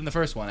liked it better than the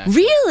first one, actually.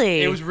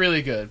 Really? It was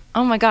really good.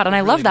 Oh my god, and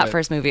I love really that good.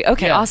 first movie.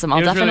 Okay, Yeah, awesome. I'll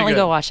it was really definitely good.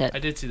 go watch it. I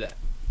did see that.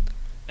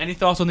 Any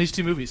thoughts on these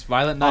two movies,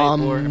 Violent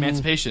Night or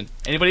Emancipation?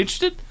 Anybody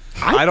interested?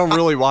 I don't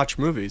really watch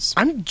movies.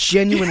 I'm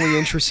genuinely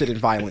interested in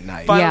Violent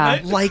Night.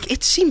 Violent Night? Like,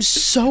 it seems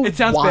so It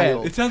sounds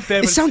wild. bad. It sounds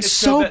bad. It sounds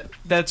so...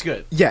 That's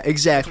good. Yeah,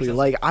 exactly.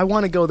 Like, I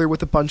want to go there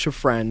with a bunch of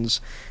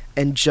friends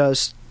and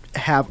just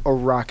have a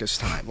raucous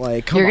time.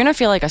 Like, come You're on. going to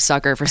feel like a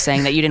sucker for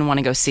saying that you didn't want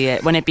to go see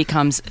it when it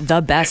becomes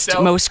the best,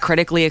 most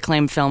critically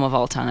acclaimed film of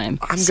all time.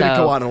 I'm going to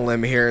go on a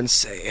limb here and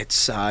say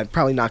it's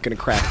probably not going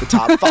to crack the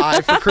top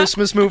 5 for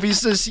Christmas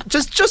movies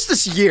just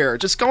this year.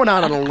 Just going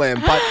out on a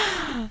limb. But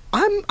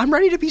I'm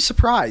ready to be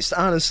surprised,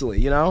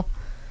 honestly,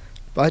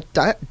 But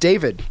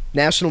David,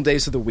 National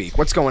Days of the Week.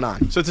 What's going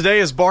on? So today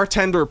is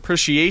Bartender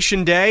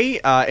Appreciation Day,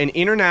 an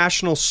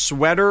international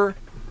sweater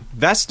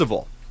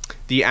festival.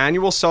 The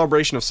annual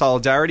celebration of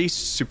solidarity,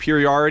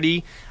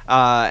 superiority,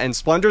 and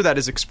splendor that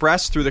is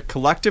expressed through the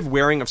collective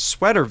wearing of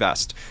sweater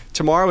vest.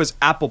 Tomorrow is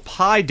Apple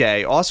Pie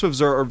Day, also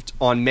observed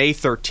on May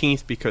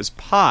 13th because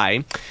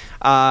pie.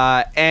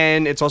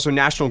 And it's also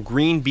National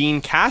Green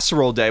Bean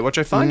Casserole Day, which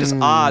I find is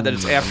odd that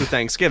it's after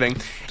Thanksgiving.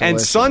 And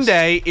Delicious.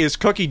 Sunday is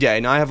Cookie Day.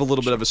 Now, I have a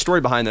little bit of a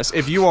story behind this.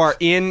 If you are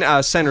in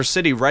Center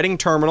City, Reading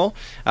Terminal,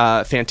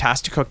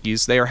 Fantastic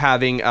Cookies, they are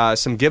having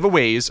some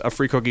giveaways of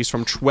free cookies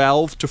from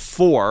 12 to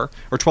 4,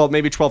 or 12,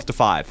 maybe 12 to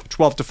 5.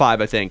 12 to 5,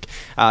 I think.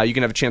 You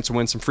can have a chance to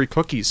win some free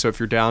cookies. So if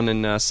you're down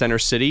in Center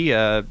City,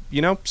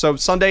 so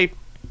Sunday,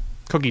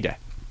 Cookie Day.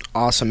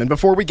 Awesome. And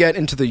before we get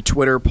into the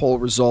Twitter poll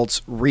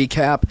results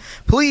recap,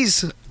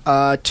 please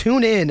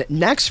tune in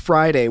next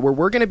Friday where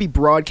we're going to be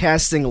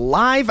broadcasting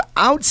live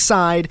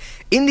outside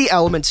in the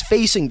elements,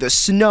 facing the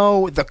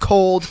snow, the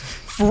cold,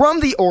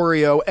 from the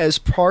Oreo as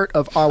part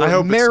of I our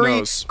hope it Merry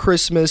snows.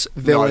 Christmas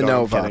No, I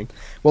Villanova. don't, I'm kidding.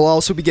 We'll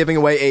also be giving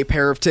away a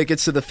pair of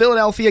tickets to the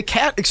Philadelphia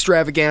Cat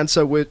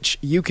Extravaganza, which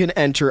you can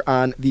enter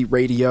on the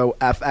Radio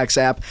FX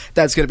app.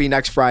 That's going to be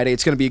next Friday.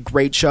 It's going to be a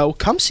great show.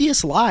 Come see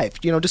us live.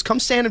 Just come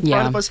stand in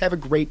front of us, have a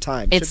great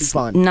time. Should be It's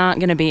fun. not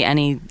going to be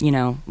any,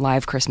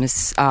 live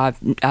Christmas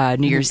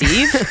New Year's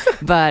Eve,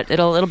 but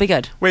it'll be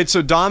good. Wait,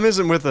 so Dom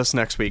isn't with us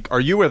next week.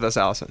 Are you with us,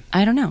 Allison?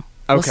 I don't know.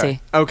 We'll see.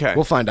 Okay.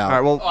 We'll find out. All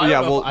right.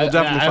 Well, we'll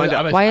definitely find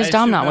out. Why is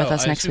Dom not with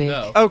us next week?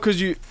 Oh, because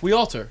you. We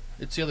alter.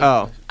 It's the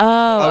other.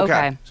 Oh.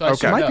 Okay. So I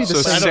okay. Might be the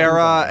So same.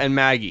 Sarah and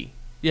Maggie.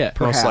 Yeah.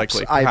 Most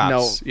likely.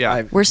 Perhaps.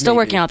 We're still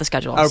working out the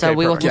schedule, so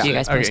we will keep you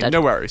guys posted. Okay,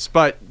 no worries.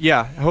 But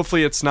yeah,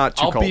 hopefully it's not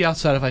too I'll cold. be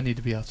outside if I need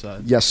to be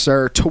outside. Yes,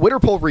 sir. Twitter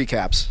poll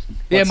recaps.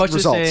 Yeah, much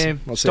results? the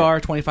same. Let's see. Star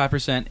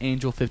 25%,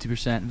 Angel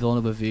 50%,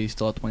 Villanova V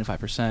still at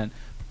 25%.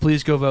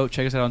 Please go vote.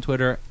 Check us out on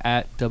Twitter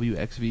at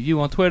WXVU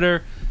on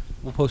Twitter.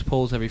 We'll post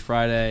polls every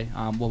Friday.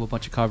 We'll have a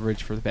bunch of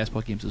coverage for the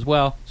basketball games as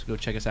well, so go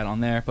check us out on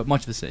there. But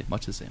much the same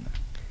there.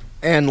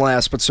 And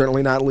last but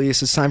certainly not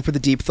least, it's time for the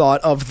deep thought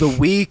of the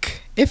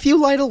week. If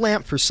you light a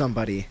lamp for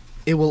somebody,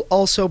 it will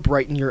also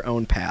brighten your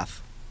own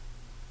path.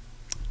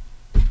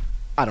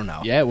 I don't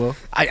know. Yeah, it will.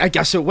 I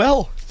guess it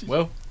will.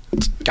 Well,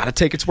 gotta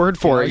take its word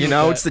for it, you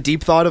know? It's the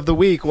deep thought of the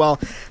week. Well,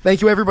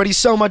 thank you everybody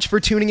so much for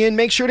tuning in.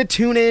 Make sure to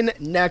tune in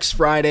next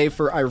Friday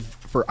for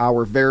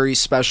our very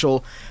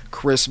special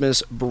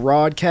Christmas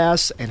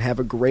broadcast, and have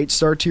a great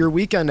start to your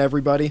weekend,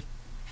 everybody.